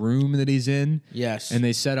has this room that he's in. Yes. And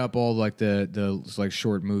they set up all like the like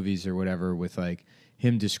short movies or whatever with like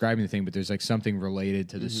him describing the thing, but there's like something related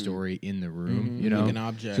to the story in the room. You know, Like an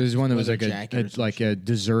object, So there's one that was leather like jacket or some like a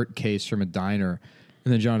dessert case from a diner,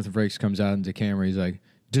 and then Jonathan Frakes comes out into camera. He's like,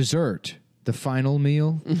 "Dessert." The final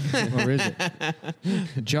meal, or is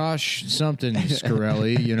it Josh something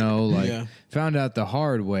Scarelli? You know, like Yeah. found out the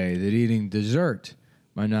hard way that eating dessert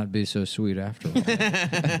might not be so sweet after all.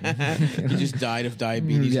 He just died of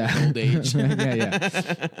diabetes Yeah. in old age. yeah.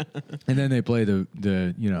 And then they play the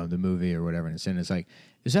you know the movie or whatever, and it's like,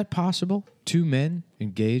 is that possible? 2 men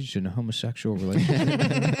engaged in a homosexual relationship.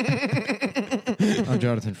 I'm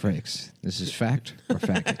Jonathan Frakes. This is fact or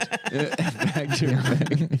fact it? Fact or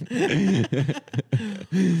fact.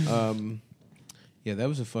 Yeah, that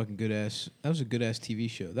was a fucking good ass. That was a good ass TV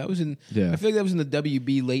show. That was in. Yeah. I feel like that was in the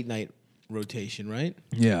WB late night rotation, right?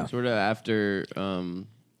 Yeah. Sort of after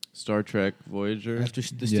Star Trek Voyager. After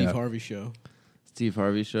the Steve Harvey show. Steve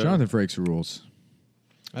Harvey show. Jonathan Frakes rules.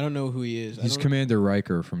 I don't know who he is. He's Commander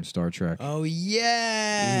Riker from Star Trek. Oh,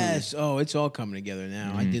 yes. Oh, it's all coming together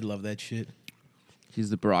now. I did love that shit. He's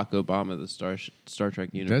the Barack Obama of the Star Trek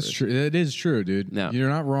universe. That's true. That is true, dude. No. You're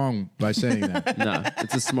not wrong by saying that. No,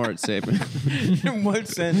 it's a smart statement. In what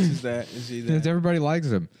sense is that? Is he that? Everybody likes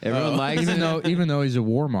him. Everyone likes even him. even though he's a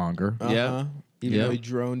warmonger. Yeah. Even Yeah. though he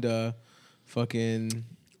droned a fucking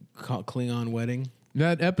Klingon wedding.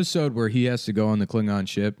 That episode where he has to go on the Klingon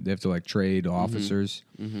ship, they have to like trade officers,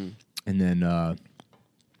 and then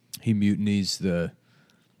he mutinies the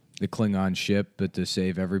Klingon ship, but to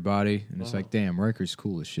save everybody. And it's like, damn, Riker's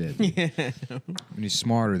cool as shit. Yeah, and he's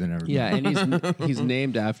smarter than everybody. Yeah, and he's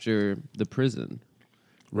named after the prison,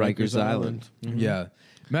 Rikers Island. Yeah.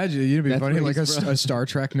 Imagine, it'd be That's funny, where like he's a Star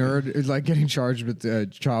Trek nerd is like getting charged with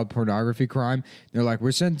child pornography crime. They're like,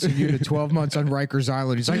 we're sentencing you to 12 months on Rikers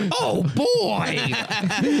Island. He's like, oh boy,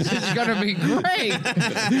 this is gonna be great.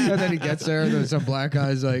 And then he gets there, and then some black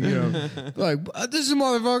guy's like, this is a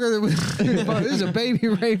motherfucker that was, this is a baby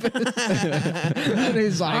rapist. And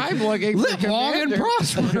he's like, I'm looking live long and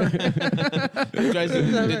prosper. Tries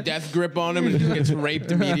the death grip on him and he gets raped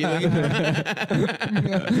immediately.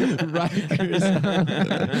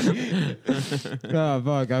 Rikers. Oh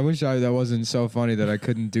fuck! I wish that wasn't so funny that I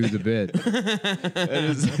couldn't do the bit.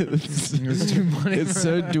 It's too funny. It's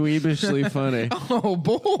so dweebishly funny. Oh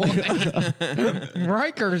boy,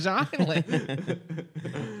 Rikers Island.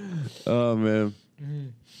 Oh man,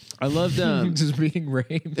 I loved Just being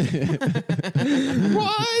raped.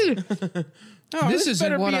 What? Oh, This isn't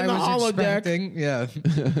better what be I in the was holodeck. expecting. Yeah.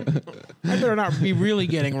 I better not be really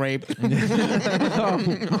getting raped.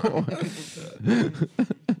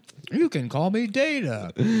 You can call me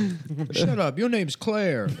Data. Shut up. Your name's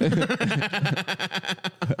Claire.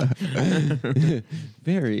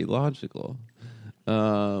 very logical.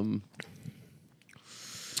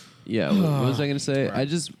 Yeah, what was I going to say?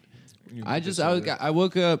 I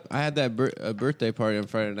woke up. I had that a birthday party on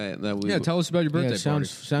Friday night, and that Tell us about your birthday party.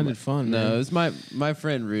 Sounded fun. No, man. it was my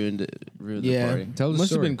friend ruined the party. Tell us Must the have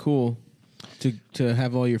story. been cool to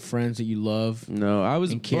have all your friends that you love No, I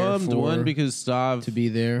was And care bummed. for One, because Stav to be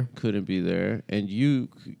there. couldn't be there, and you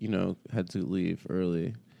had to leave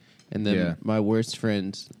early. And then my worst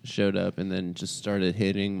friend showed up and then just started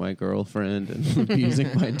hitting my girlfriend and abusing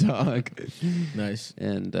my dog. Nice.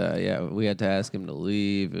 And we had to ask him to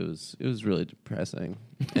leave. It was really depressing.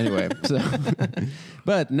 Anyway,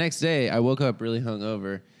 but next day I woke up really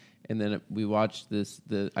hungover, and then we watched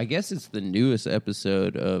I guess it's the newest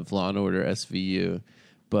episode of Law & Order SVU.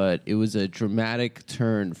 But it was a dramatic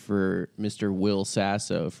turn for Mr. Will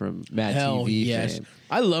Sasso from Mad Hell TV yes. fame.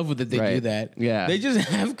 I love that they do Right. that. Yeah. They just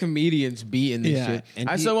have comedians be in this Yeah. shit. And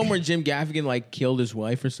I saw one where Jim Gaffigan killed his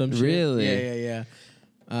wife or some shit. Really? Yeah.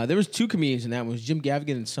 There was two comedians in that one. It was Jim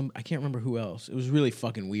Gaffigan and I can't remember who else. It was really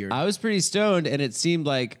fucking weird. I was pretty stoned, and it seemed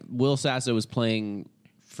like Will Sasso was playing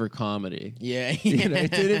for comedy. yeah. It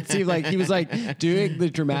didn't seem like he was like doing the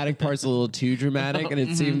dramatic parts a little too dramatic, and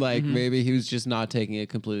it seemed like maybe he was just not taking it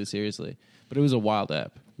completely seriously. But it was a wild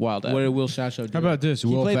app. Wild app. What did Will Sasso do? How about this?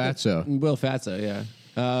 Will played Fatso. Will Fatso, yeah.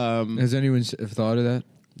 Has anyone thought of that?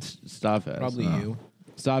 Stav has. Probably you.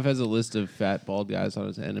 Stav has a list of fat bald guys on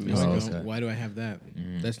his enemies. Oh, list. okay. Why do I have that?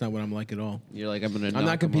 That's not what I'm like at all. You're like, I'm I'm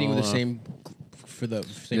not competing with the same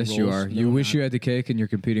Yes, roles. you are. No, You I'm wish not. you had the cake, and you're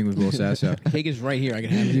competing with Will Sasso. Cake is right here. I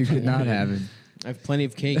can have it. You could not have it. I have plenty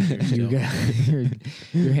of cake here still. You got,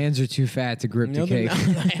 your hands are too fat to grip No, the they're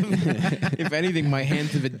cake. not. If anything, my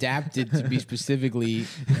hands have adapted to be specifically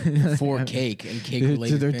for cake and cake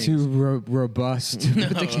related They're things. too robust. to put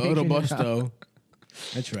the cake in your mouth. Robusto.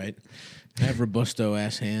 That's right. I have robusto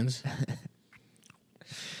ass hands.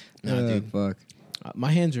 No, dude. Fuck.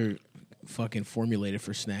 My hands are fucking formulated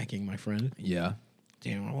for snacking, my friend. Yeah.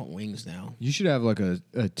 Damn, I want wings now. You should have like a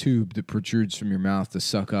tube that protrudes from your mouth to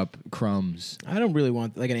suck up crumbs. I don't really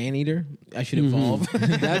want like an anteater. I should evolve.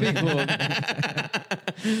 That'd be cool.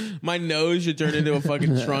 My nose should turn into a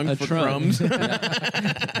fucking trunk for trunk. crumbs.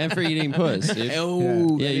 And for eating puss, dude.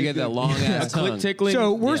 Oh, Yeah, you get that long ass tongue. Click tickling.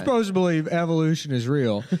 So we're Yeah. supposed to believe evolution is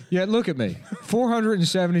real. Yet look at me,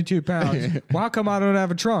 472 pounds. Well, how come I don't have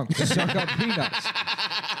a trunk to suck up peanuts?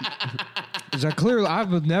 bananas. I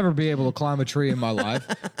would never be able to climb a tree in my life.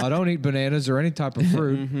 I don't eat bananas or any type of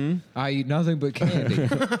fruit. I eat nothing but candy and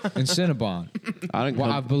Cinnabon.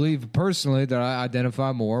 I believe personally that I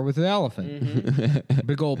identify more with the elephant.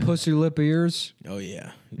 Big old pussy lip ears. Oh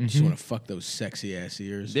yeah, you just want to fuck those sexy ass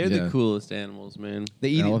ears. They're the coolest animals, man. They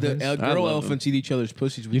eat Elephants? girl elephants eat each other's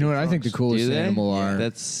pussies. With You know their what I think the trunks. coolest Do they? animal are?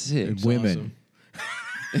 That's sick. Women.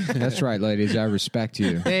 That's right, ladies. I respect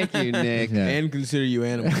you. Thank you, Nick. Yeah. And consider you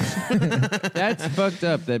animals. That's fucked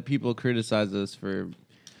up that people criticize us for,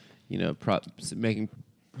 making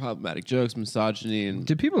problematic jokes, misogyny, and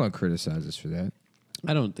People don't criticize us for that.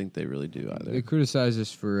 I don't think they really do either. They criticize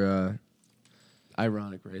us for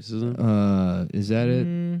Ironic racism. is that it? I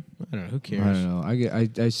don't know. Who cares? I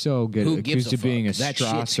don't know. I still get Who gives accused a of being a fuck? That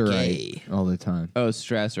shit's Strasserite gay. all the time. Oh,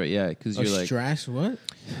 Strass, right? Yeah, because you're like Strass, what?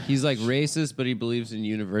 he's like racist, but he believes in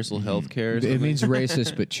universal health care. It means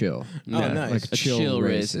racist but chill. Oh, nice. Like a chill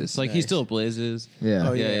racist. racist. Like he still blazes. Yeah.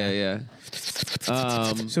 Oh, Yeah.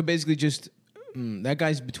 So basically, just that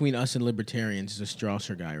guy's between us and libertarians is a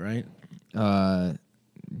Strasser guy, right?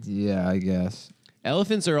 Yeah, I guess.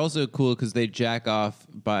 Elephants are also cool because they jack off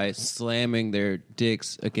by slamming their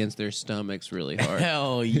dicks against their stomachs really hard.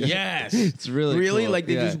 Hell yes! It's really cool. like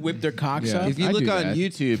they Yeah. just whip their cocks Yeah. up. If you I look do on that.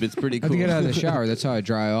 YouTube, it's pretty I cool. have to get out of the shower. That's how I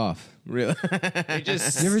dry off. Really? They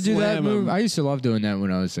just You ever do that slam move? 'em. I used to love doing that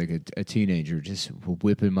when I was like a teenager, just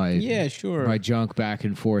whipping my Yeah, sure. my junk back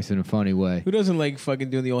and forth in a funny way. Who doesn't like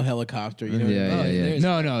fucking doing the old helicopter? You know? Yeah. there's-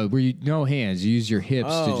 No, where you no hands. You use your hips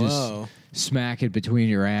to just Oh. smack it between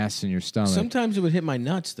your ass and your stomach. Sometimes it would hit my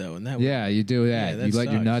nuts though, and that would, Yeah, you do Yeah, that. that you let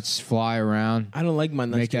your sucks. nuts fly around. I don't like my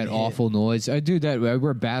nuts. Make that getting hit. awful noise. I do that. I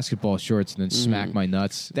wear basketball shorts and then smack my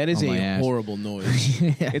nuts. That is on my a ass. horrible noise.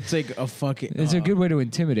 It's like a fucking. It's a good way to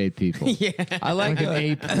intimidate people. Yeah. I like Like an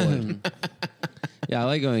ape would. Yeah, I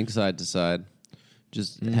like going side to side,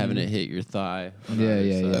 just having it hit your thigh. on the Yeah, other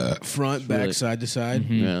yeah, side. front, back, really- side to side.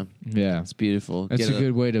 Yeah, Yeah, it's beautiful. that's Get a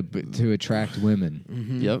good way to attract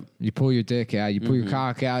women. Yep. You pull your dick out, you pull your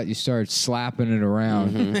cock out, you start slapping it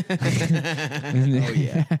around. Oh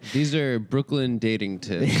yeah. These are Brooklyn dating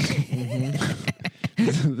tips.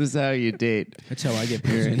 This is how you date. That's how I get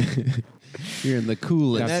pussy. You're in the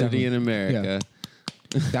coolest That's city in definitely- America.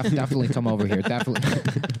 Definitely come over here.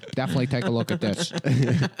 Definitely take a look at this.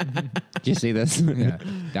 Did you see this? Yeah,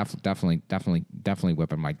 definitely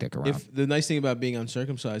whipping my dick around. If the nice thing about being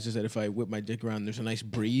uncircumcised is that if I whip my dick around, there's a nice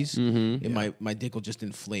breeze, and my dick will just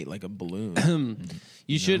inflate like a balloon.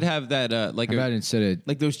 You should have that like How about instead of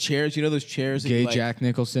Like those chairs, you know those chairs. That gay you like, Jack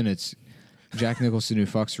Nicholson, it's Jack Nicholson who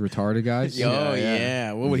fucks retarded guys? Oh Yeah,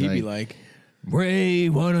 yeah. What would he be like? Ray,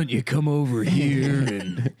 why don't you come over here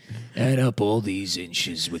and add up all these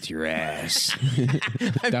inches with your ass?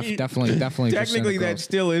 Definitely. Technically, that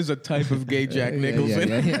still is a type of gay Jack Nicholson.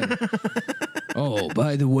 Yeah. Oh,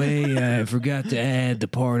 by the way, I forgot to add the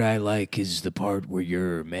part I like is the part where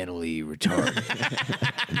you're mentally retarded.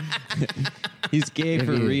 he's gay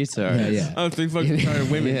for retards. Yeah. I don't think fucking tired of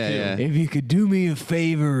women. Yeah, too. yeah. If you could do me a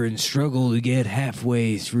favor and struggle to get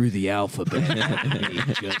halfway through the alphabet, that would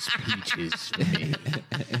be just peaches for me.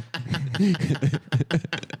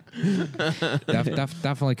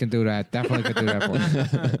 Definitely can do that. Definitely can do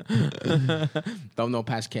that for you. Don't know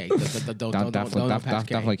past K. Don't know past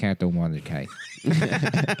K. Definitely can't do more than K.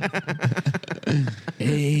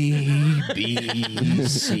 A, B,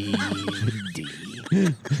 C, D.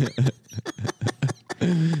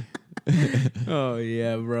 Oh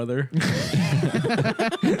yeah, brother.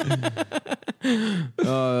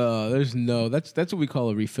 There's no. That's what we call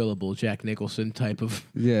a refillable Jack Nicholson type of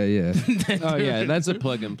Yeah. Oh yeah, that's a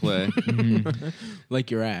plug and play. like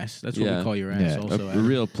your ass. That's what Yeah. we call your ass. Yeah. Also, A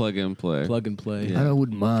real plug and play. plug and play. I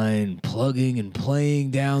wouldn't mind plugging and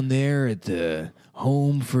playing down there at the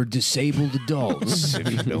home for disabled adults,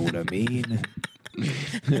 if you know what I mean.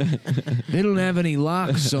 They don't have any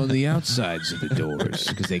locks on the outsides of the doors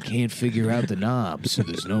because they can't figure out the knobs, so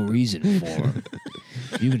there's no reason for them.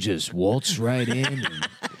 You can just waltz right in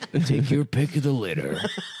and take your pick of the litter.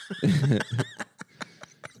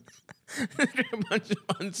 A bunch of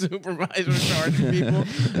unsupervised retarded people.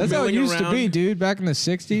 That's how it milling used to around- be, dude. Back in the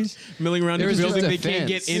 60s. Milling around There in a was just building a they can't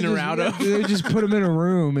get fence. in or out of. They just put them in a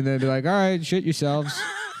room and they'd be like, all right, shit yourselves.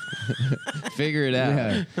 Figure it out.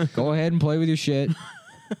 Yeah. Go ahead and play with your shit.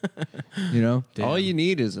 You know? All you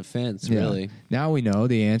need is a fence, Yeah. really. Now we know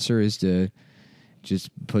the answer is to just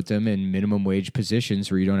put them in minimum wage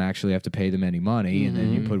positions where you don't actually have to pay them any money, and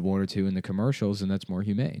then you put one or two in the commercials, and that's more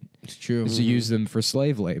humane. It's true. Is to use them for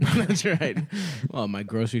slave labor. That's right. Well, my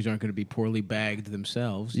groceries aren't going to be poorly bagged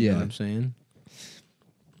themselves. You know Yeah. what I'm saying?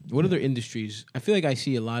 What other industries? I feel like I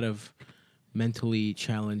see a lot of mentally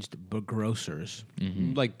challenged grocers.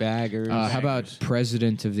 Like baggers. How about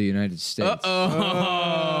President of the United States?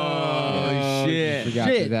 Oh shit!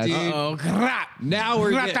 Forgot that. dude. Oh crap! Now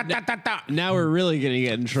we're now we're really gonna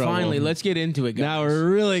get in trouble. Finally, let's get into it, guys. Now we're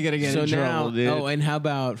really gonna get in trouble, dude. Oh, and how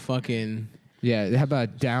about fucking? Yeah, how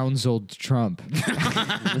about Downsold Trump? Has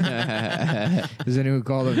anyone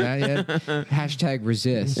called him that yet? Hashtag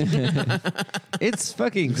resist. It's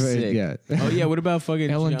fucking sick. Yeah. Oh yeah, what about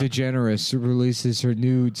fucking Ellen DeGeneres releases her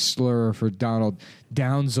new slur for Donald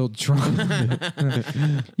Downsold Trump.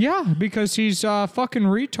 Yeah, because he's a fucking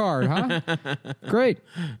retard, huh? Great.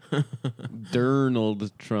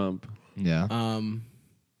 Donald Trump. Yeah.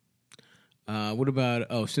 What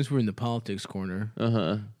about? Since we're in the politics corner,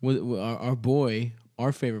 our boy,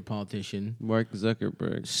 our favorite politician, Mark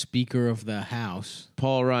Zuckerberg. Speaker of the House,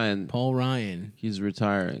 Paul Ryan. He's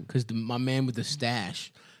retiring. because my man with the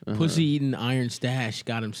stash, pussy eating iron stash,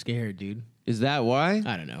 got him scared, dude. Is that why?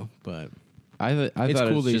 I don't know, but I It's thought cool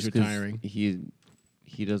it was that he's just 'cause retiring.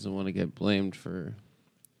 He doesn't want to get blamed for.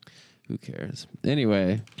 Who cares?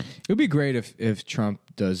 Anyway, It would be great if Trump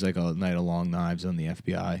does like a night of long knives on the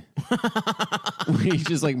FBI. he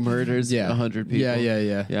just like murders 100 people. Yeah.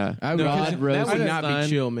 I would, God that would not Rosenstein. be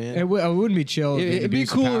chill, man. it wouldn't be chill. If It'd it'd be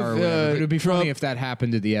cool Power if, it would be Trump- funny if that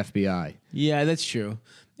happened to the FBI. Yeah, that's true.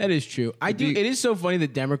 That is true. It is so funny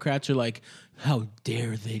that Democrats are like, how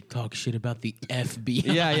dare they talk shit about the FBI?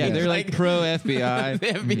 Yeah, they're like pro FBI. The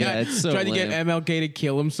FBI Yeah, it's so tried to get lame. MLK to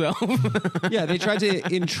kill himself. Yeah, they tried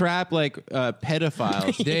to entrap like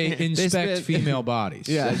pedophiles. They inspect spent- female bodies.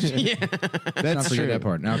 Yeah, Let's not that's forget true. that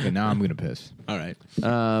part. Now, now I'm gonna piss. All right.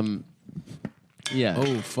 Yeah.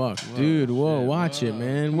 Oh fuck, dude! Whoa, watch it,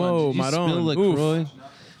 man! Whoa, Did you Maron! spill Oof, LaCroix?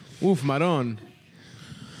 oof, Maron!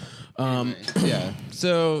 Yeah.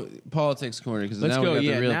 So politics corner because Let's now go. we got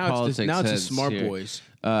Yeah, the real now politics. it's the heads smart here. boys.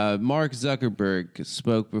 Mark Zuckerberg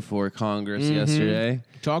spoke before Congress yesterday.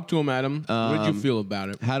 Talk to him, Adam. What did you feel about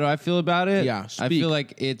it? How do I feel about it? Yeah, I speak. feel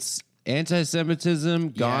like it's anti-Semitism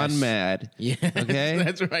gone Yes. mad. Yeah. Okay.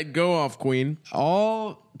 That's right. Go off, Queen.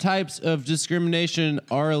 All types of discrimination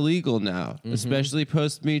are illegal now, especially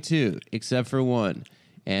post Me Too, except for one: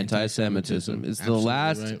 anti-Semitism. It's the Absolutely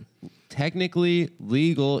last right. technically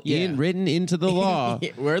legal, Yeah. written into the law.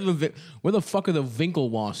 Yeah, where the fuck are the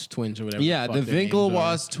Winklevoss twins or whatever? Yeah, fuck the their names are?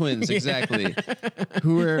 Winklevoss twins, exactly.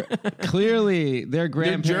 Who were clearly their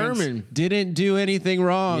grandparents German. didn't do anything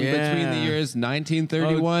wrong Yeah. between the years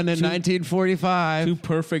 1931 and two- 1945. Two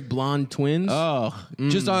perfect blonde twins. Oh,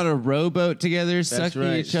 just on a rowboat together, sucking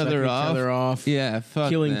right. each other Sucking off. off. Yeah, fuck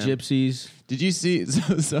killing them. gypsies. Did you see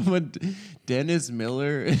someone? Dennis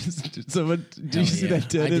Miller. Someone? Did you see that I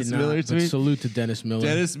Dennis did not, Miller but tweet? salute to Dennis Miller.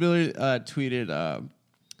 Dennis Miller tweeted.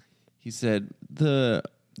 He said the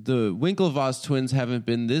Winklevoss twins haven't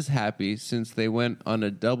been this happy since they went on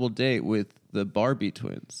a double date with the Barbie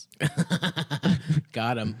twins,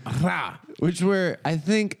 Got him. which were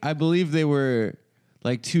I believe they were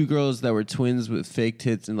like two girls that were twins with fake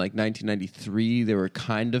tits in like 1993. They were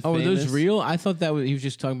kind of Oh, are famous. those real? I thought that he was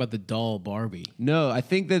just talking about the doll Barbie. No, I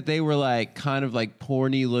think that they were like kind of like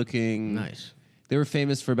porny looking. Nice. They were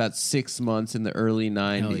famous for about 6 months in the early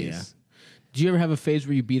 90s. Hell yeah. Did you ever have a phase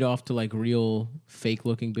where you beat off to like real fake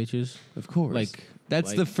looking bitches? Of course. Like That's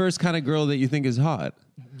like- the first kind of girl that you think is hot.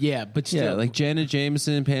 Yeah, but still, Yeah, like Janet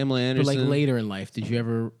Jameson, Pamela but Anderson. like later in life, did you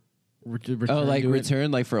ever return? Oh, like to it?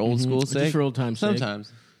 return, like for old school Just sake? for old time's sake.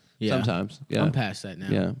 Sometimes. Yeah. Sometimes. Yeah. I'm past that now.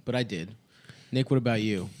 Yeah. but I did. Nick, what about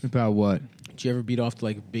you? About what? Did you ever beat off to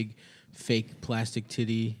like big, fake plastic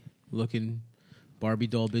titty looking Barbie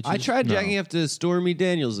doll bitches? I tried jacking up to Stormy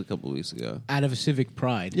Daniels a couple weeks ago. out of a civic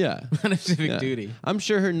pride. Yeah. out of civic Yeah. duty. I'm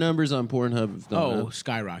sure her numbers on Pornhub have gone Oh, up.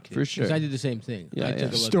 skyrocketed. For sure. 'Cause I did the same thing. Yeah, I yeah. took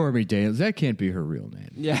a look. Stormy Daniels. That can't be her real name.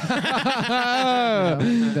 Yeah.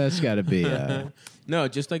 That's got to be. No,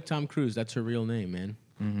 just like Tom Cruise. That's her real name, man.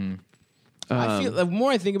 Mm-hmm. I feel the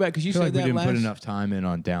more I think about it, because you I feel said like we that didn't last. put enough time in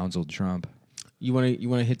on Downsold Trump. You want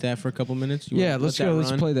to hit that for a couple minutes? You Yeah, wanna let's let go. that Let's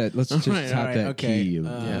run? play that. Let's just Alright, tap alright, that okay.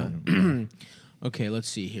 key. Okay, let's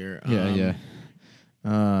see here. Yeah.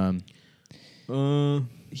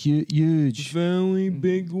 Huge. Very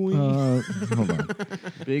big wee. Hold on.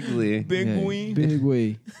 Bigly. Big Yeah, wee. Big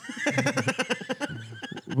wee.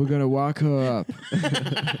 We're gonna walk her up.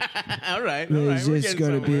 All right. There's we're just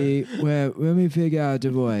getting gonna somewhere. be well. Let me figure out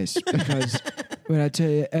the voice because when I tell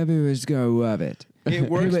you, everyone's gonna love it. It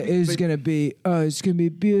works. It's but gonna be it's gonna be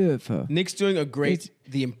beautiful. Nick's doing a great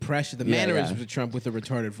the impression, the Yeah, mannerisms yeah. of Trump with a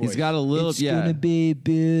retarded voice. He's got a little, It's yeah. gonna be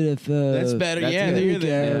beautiful. That's better. That's Yeah, good. there There you're we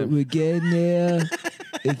there. go. We're getting there.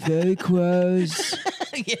 It's very close.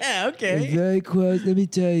 Yeah, It's okay. very close. Let me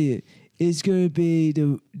tell you, it's gonna be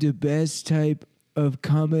the best type of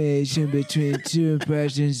combination between two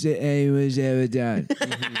impressions that anyone's ever done.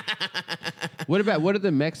 What are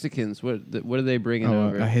the Mexicans? What are they bringing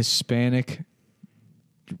over? A Hispanic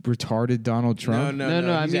retarded Donald Trump? No,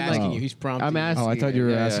 I He's mean, asking like, you. He's prompting. I'm you. asking. Oh, I thought you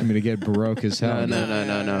were asking me to get Baroque as hell.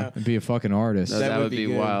 No. Be a fucking artist. No, that would be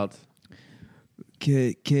good. wild.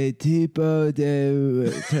 Que tipo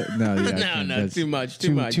de... No, yeah, No, too much.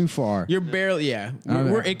 Too far. You're barely, yeah.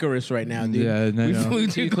 We're Icarus right now, dude. Yeah, no, we no. flew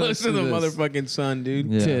too close to the this. motherfucking sun, dude.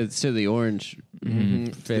 Yeah. To the orange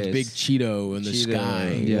The face. big Cheeto in the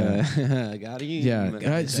sky. Yeah. Got him.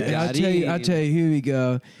 Yeah. I'll tell you, here we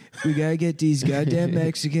go. We gotta get these goddamn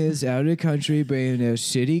Mexicans out of the country, bringing their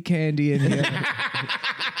city candy in here.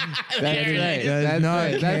 That's right. That's not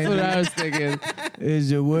right. That's what I was thinking. It's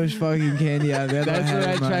the worst fucking candy I've ever That's had what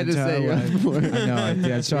I in my tried to entire say life. before. I know.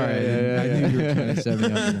 Yeah, sorry. I knew you were trying to set me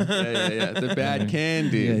up. Yeah. The bad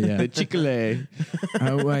candy. Yeah. The chicle. I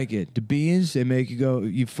don't like it. The beans, they make you go,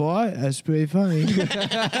 you fought? That's pretty funny.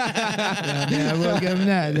 I mean, I will give them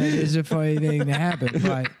that. That is a funny thing to happen.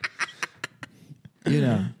 But, you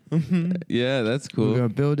know, Yeah, that's we're cool. going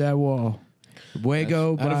to build that wall.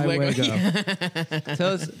 Wago Out of by Lego. Wago.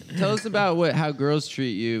 Tell us about how girls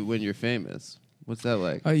treat you when you're famous. What's that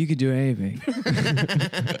like? Oh, you can do anything.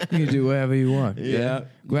 You can do whatever you want. Yeah.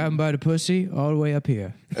 Grab him by the pussy all the way up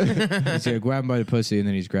here. He's gonna grab him by the pussy and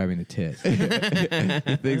then he's grabbing the tit. He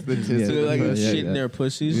thinks the tits Yeah. are Do they the like pussy. shit in their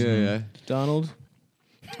pussies? Yeah. Donald?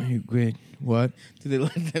 Great. What? Do they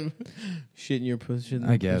let them shit in your pussy?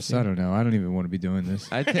 I guess. I don't know. I don't even want to be doing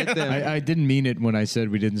this. I take them. I didn't mean it when I said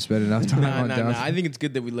we didn't spend enough time on No. down. I think it's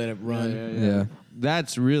good that we let it run. Yeah.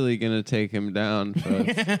 That's really gonna take him down,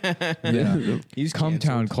 folks. Yeah. He's Cum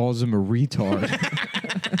Town canceled. calls him a retard.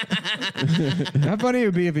 How funny it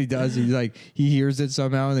would be if he does. He hears it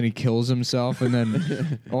somehow and then he kills himself and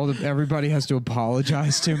then everybody has to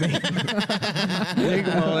apologize to me.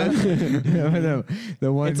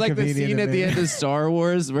 The one It's like the comedian scene that at the made- end of Star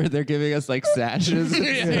Wars where they're giving us like sashes. The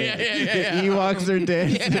Ewoks are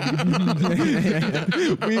dancing.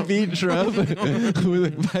 We beat Trump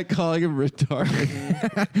by calling him retarded.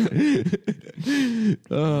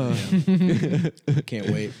 Can't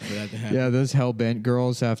wait for that to happen. Yeah, those hellbent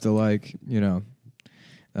girls have to I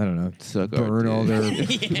don't know, Suck our burn all their dick.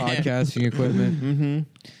 podcasting equipment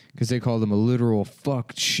because they call them a literal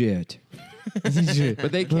fucked shit. But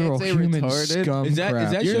they can't Literal say human retarded. scum Is that- crap.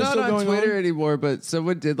 is that You're show's not still on going Twitter on? anymore, but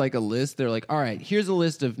someone did like a list. They're like, all right, here's a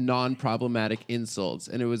list of non-problematic insults.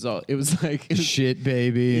 And it was like, shit,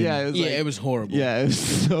 baby? and- yeah, it was Yeah, like, it was horrible. yeah, it was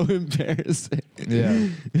so embarrassing. Yeah.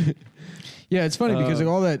 Yeah, it's funny because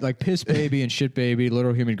all that piss baby and shit baby,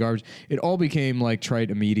 literal human garbage, it all became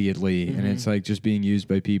trite immediately, and it's just being used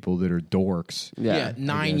by people that are dorks. Yeah,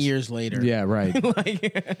 9 guess. years later. Yeah, right.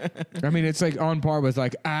 I mean, it's on par with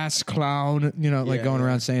ass clown, going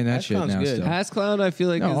around saying that Ass shit clown's now. good. Still. Ass clown, I feel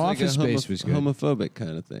like No, is like a Office Space was good. homophobic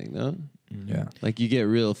kind of thing, no? Yeah. Like you get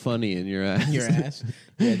real funny in your ass. Your ass.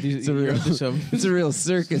 Yeah, It's a real, it's a real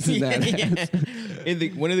circus in that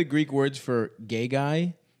ass. One of the Greek words for gay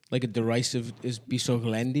guy, like a derisive, is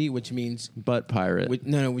bisoglendi, which means Butt pirate. which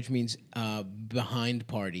means behind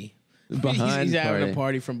party. Behind he's having party. a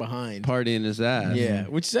party from behind. Partying his ass. Yeah,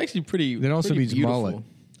 which is actually pretty. That also pretty means beautiful. mullet.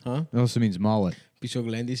 Huh? It also means mullet.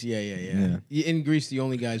 Bisoglendis? Yeah. In Greece, the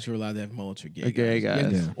only guys who are allowed to have mullets are gay Gay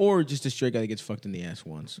guys. Yeah. Or just a straight guy that gets fucked in the ass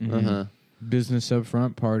once. Uh-huh. Business up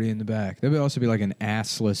front, party in the back. That would also be like an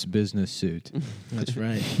assless business suit. That's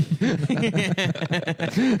right.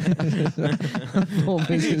 Full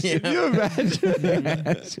business suit. Can you imagine?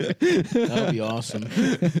 That would be awesome.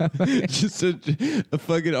 Just a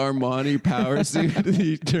fucking Armani power suit.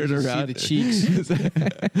 You turn See around. the cheeks.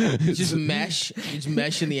 It's just mesh. It's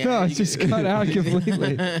mesh in the ass. No, it's just cut out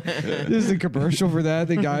completely. This is a commercial for that.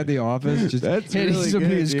 The guy at the office just That's hitting really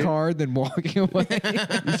somebody good, his dude. card, then walking away.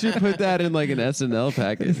 You should put that in like an SNL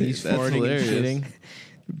package. He's That's farting hilarious. and shitting.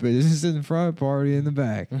 Business in the front, party in the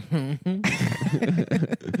back.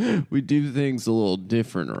 We do things a little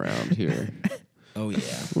different around here. Oh, yeah.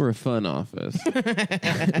 We're a fun office.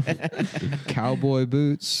 Cowboy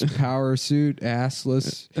boots, power suit,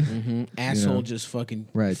 assless, Asshole just fucking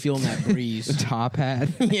Right. feeling that breeze. top hat.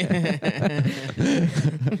 Yeah.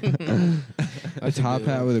 A top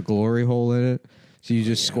hat with a glory hole in it. So you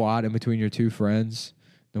just squat in between your two friends.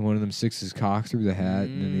 Then one of them sticks his cock through the hat,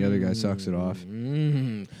 and then the other guy sucks it off.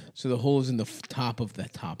 So the hole is in the top of the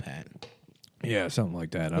top hat. Yeah, something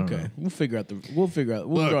like that. I don't know. We'll figure out. We'll throw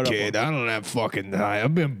Look, it up kid, on- I don't have fucking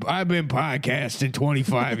time. I've been podcasting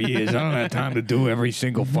 25 years. I don't have time to do every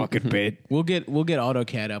single fucking bit. We'll get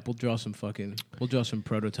AutoCAD up. We'll draw some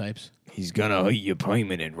prototypes. He's gonna hit you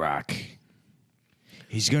permanent rock.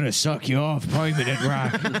 He's gonna suck you off permanent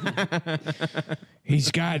rock.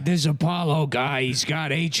 This Apollo guy, he's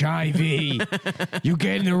got HIV. You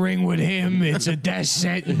get in the ring with him, it's a death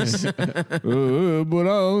sentence. But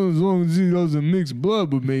as long as he doesn't mix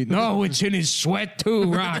blood with me. No, it's in his sweat too,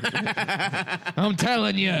 Rock. I'm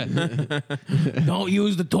telling you. Don't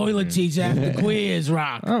use the toilet seats after queers,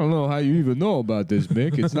 Rock. I don't know how you even know about this,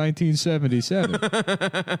 Mick. It's 1977.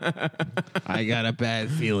 I got a bad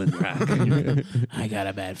feeling, Rock. I got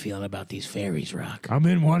a bad feeling about these fairies, Rock. I'm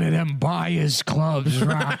in one of them buyers clubs,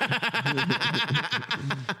 Rock.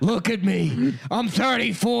 Look at me. I'm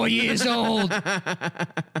 34 years old.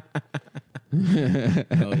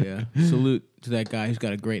 Oh yeah. Salute to that guy who's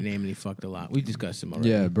got a great name and he fucked a lot. We discussed him already.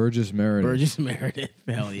 Yeah, Burgess Meredith. Burgess Meredith.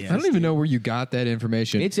 Hell yeah. I don't even know where you got that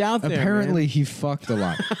information. It's out there, Apparently, man. he fucked a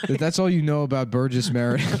lot. That's all you know about Burgess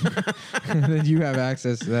Meredith. And then you have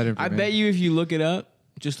access to that I information. bet you if you look it up,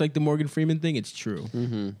 just like the Morgan Freeman thing, it's true.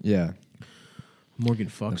 Yeah. Morgan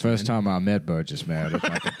The fucks. first man. time I met Burgess Meredith,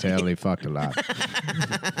 I could tell he fucked a lot.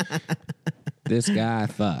 This guy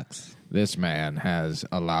fucks. This man has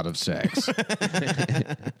a lot of sex.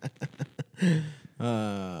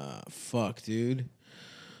 Fuck, dude.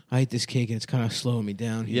 I ate this cake and it's kind of slowing me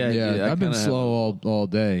down here. Yeah, dude, I I've been kinda slow all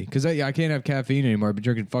day because I can't have caffeine anymore. I've been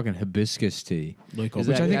drinking fucking hibiscus tea, Like, Is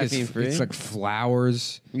which that I think caffeine-free? it's like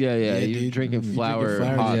flowers. Yeah, Yeah, you're dude. drinking You're flower,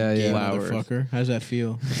 drinking hot Yeah, yeah. flowers. Motherfucker. How's that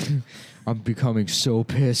feel? I'm becoming so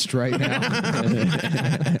pissed right now.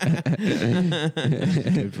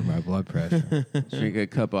 Good for my blood pressure. Drink a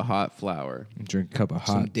cup of hot flour. Drink a cup of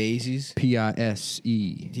Some hot daisies. PISE.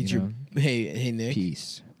 Did your hey Nick?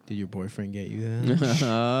 Peace? Did your boyfriend get you that?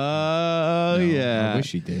 Oh, yeah. I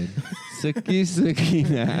wish he did. Sucky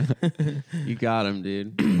now. You got him,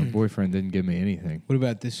 dude. My boyfriend didn't give me anything. What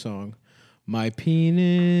about this song? My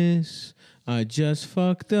penis. I just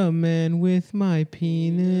fucked a man with my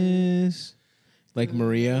penis. Like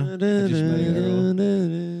Maria. I just met a girl.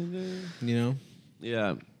 You know?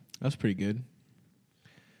 Yeah. That's pretty good.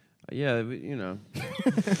 Yeah, you know.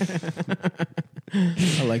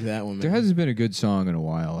 I like that one, man. There hasn't been a good song in a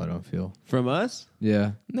while, I don't feel. From us?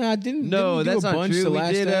 Yeah. Nah, didn't No, we do that's a not bunch true. the We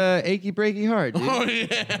last did time? Achy Breaky Heart, dude.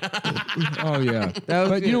 Oh, yeah. That was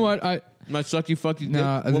But you good. know what? My sucky fucky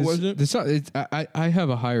Nah, dick. What was it? I have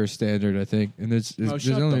a higher standard, I think, and there's shut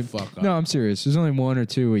the only fuck up. No, I'm serious. There's only one or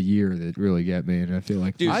two a year that really get me, and I feel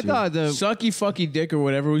like Dude, I thought the Sucky fucky dick or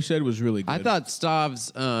whatever we said was really good. I thought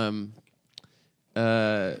Stav's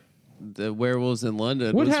the Werewolves in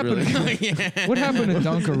London What was happened? really good. What happened to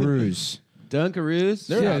Dunkaroos? Dunkaroos?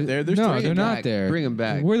 They're out there. They're no, straight. they're not back. there. Bring 'em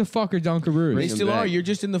back. Where the fuck are Dunkaroos? They Bring 'em still are. back. You're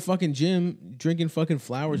just in the fucking gym drinking fucking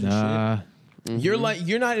flowers and Nah, shit. You're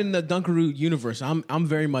not in the Dunkaroo universe. I'm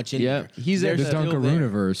very much in Yeah, there. he's They're the there. still there.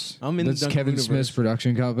 Dunkarooniverse. I'm in the That's Kevin Dunkarooniverse. Smith's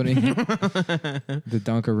production company. The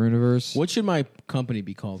Dunkarooniverse. What should my company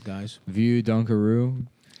be called, guys? View Dunkaroo.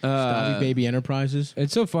 Stabby Baby Enterprises.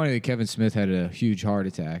 It's so funny that Kevin Smith had a huge heart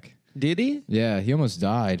attack. Did he? Yeah, he almost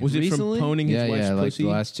died. Was it Recently? from poning his yeah, wife's like pussy? the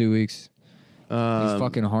last 2 weeks. His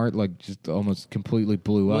fucking heart like just almost completely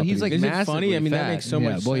blew Well, up. he's like Is it massively funny? I mean, that fat. makes so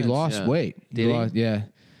yeah, much well, he sense. lost Yeah. weight. Did he? Yeah.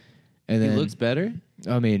 And He then looks better.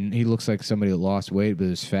 I mean, he looks like somebody that lost weight but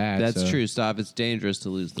is fat. That's so. true. Stop. It's dangerous to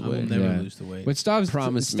lose the I will weight. never Yeah. lose the weight. But Stav's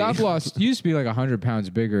Promise me. Stav lost. You used to be like 100 pounds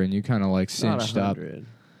bigger, and you kind of like Not cinched up. 100.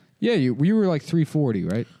 Yeah, you were like 340,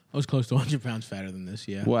 right? I was close to 100 pounds fatter than this.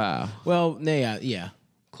 Yeah. Wow. Well, nah, yeah.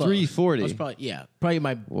 Close. 340. I was probably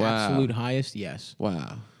my Wow. absolute highest. Yes.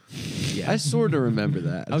 Wow. Yeah. I sort of remember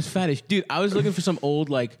that. I was fattish, dude. I was looking for some old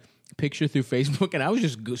like picture through Facebook, and I was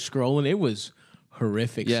just scrolling. It was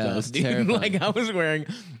horrific Yeah, stuff, it was dude. terrifying. Like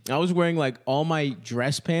I was wearing like all my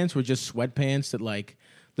dress pants were just sweatpants that like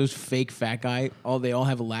those fake fat guy. They all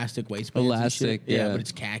have elastic waistbands. and Elastic, shit. yeah. but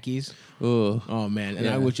it's khakis. Ooh. Oh man, and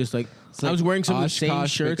Yeah. I was just like, It's I like was wearing some of the same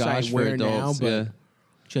Oshkosh, shirts I Bagosh for wear adults, now, but yeah.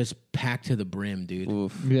 just packed to the brim, dude.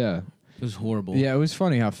 Oof. Yeah. It was horrible. Yeah, it was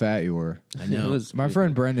funny how fat you were. I know. It was- My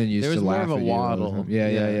friend Brendan used There was to more laugh of a at you all the waddle. time. Yeah.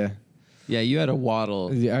 Yeah. Yeah, you had a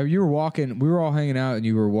waddle. Yeah, you were walking. We were all hanging out, and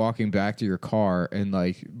you were walking back to your car, and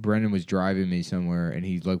like Brendan was driving me somewhere, and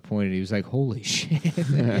he like pointed. He was like, "Holy shit!"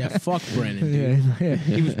 Yeah, fuck Brennan, dude. yeah,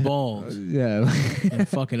 He was bald yeah, and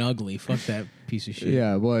fucking ugly. Fuck that piece of shit.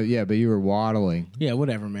 yeah. Well, yeah, but you were waddling. Yeah,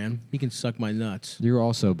 whatever, man. He can suck my nuts. You were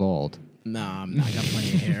also bald. Nah, I got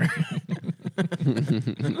plenty of hair.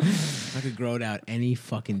 I could grow it out any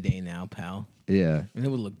fucking day now, pal. Yeah. And it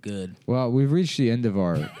would look good. Well, we've reached the end of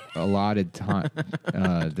our allotted time.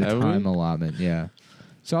 Time allotment, yeah.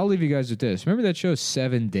 So I'll leave you guys with this. Remember that show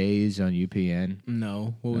 7 Days on UPN?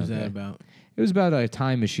 No. What was that about? It was about a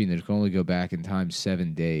time machine that could only go back in time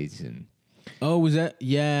 7 days. And Oh, was that?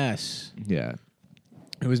 Yes. yeah.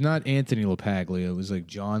 It was not Anthony LaPaglia. It was like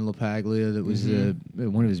John LaPaglia that was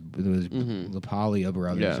one of his LaPaglia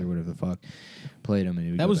brothers or whatever the fuck played him. And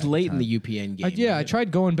he would That go was back in late in time. the UPN game. Yeah, I right?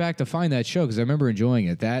 tried going back to find that show because I remember enjoying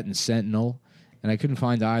it. That and Sentinel, and I couldn't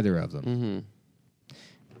find either of them.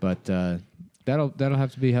 But that'll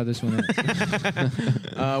have to be how this one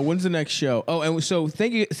ends. When's the next show? Oh, and so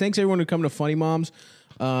thanks everyone who come to Funny Moms.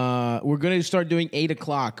 We're gonna start doing 8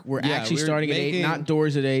 o'clock. We're actually we're starting at 8, not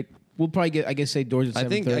doors at 8. We'll probably say doors at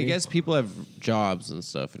 7:30. I guess people have jobs and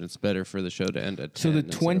stuff, and it's better for the show to end at 10. So the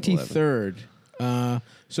instead of 11. 23rd.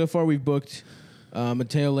 So far we've booked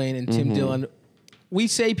Mateo Lane and Tim Dillon. We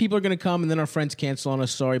say people are going to come, and then our friends cancel on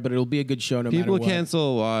us. Sorry, but it'll be a good show no matter People what.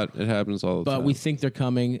 cancel a lot. It happens all the time. But we think they're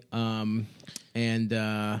coming. And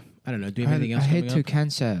I don't know. Do you have anything else? I hate coming to up?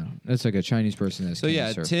 cancel. That's like a Chinese person. That's So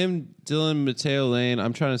yeah, Tim Dillon, Mateo Lane.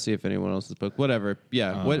 I'm trying to see if anyone else is booked. Whatever.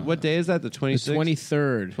 Yeah. What day is that? The The 26th?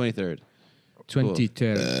 23rd. 23rd.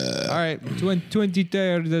 23rd. All right.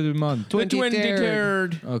 23rd of the month.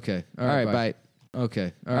 23rd. Okay. All right. Bye.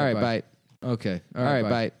 Okay. All right. Bye. Okay. All right.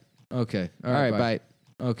 Bye. Okay. All right. Bye.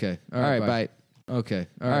 Okay. All right. Bye. Okay.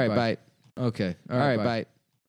 All right. Bye. Okay. All right. Bye.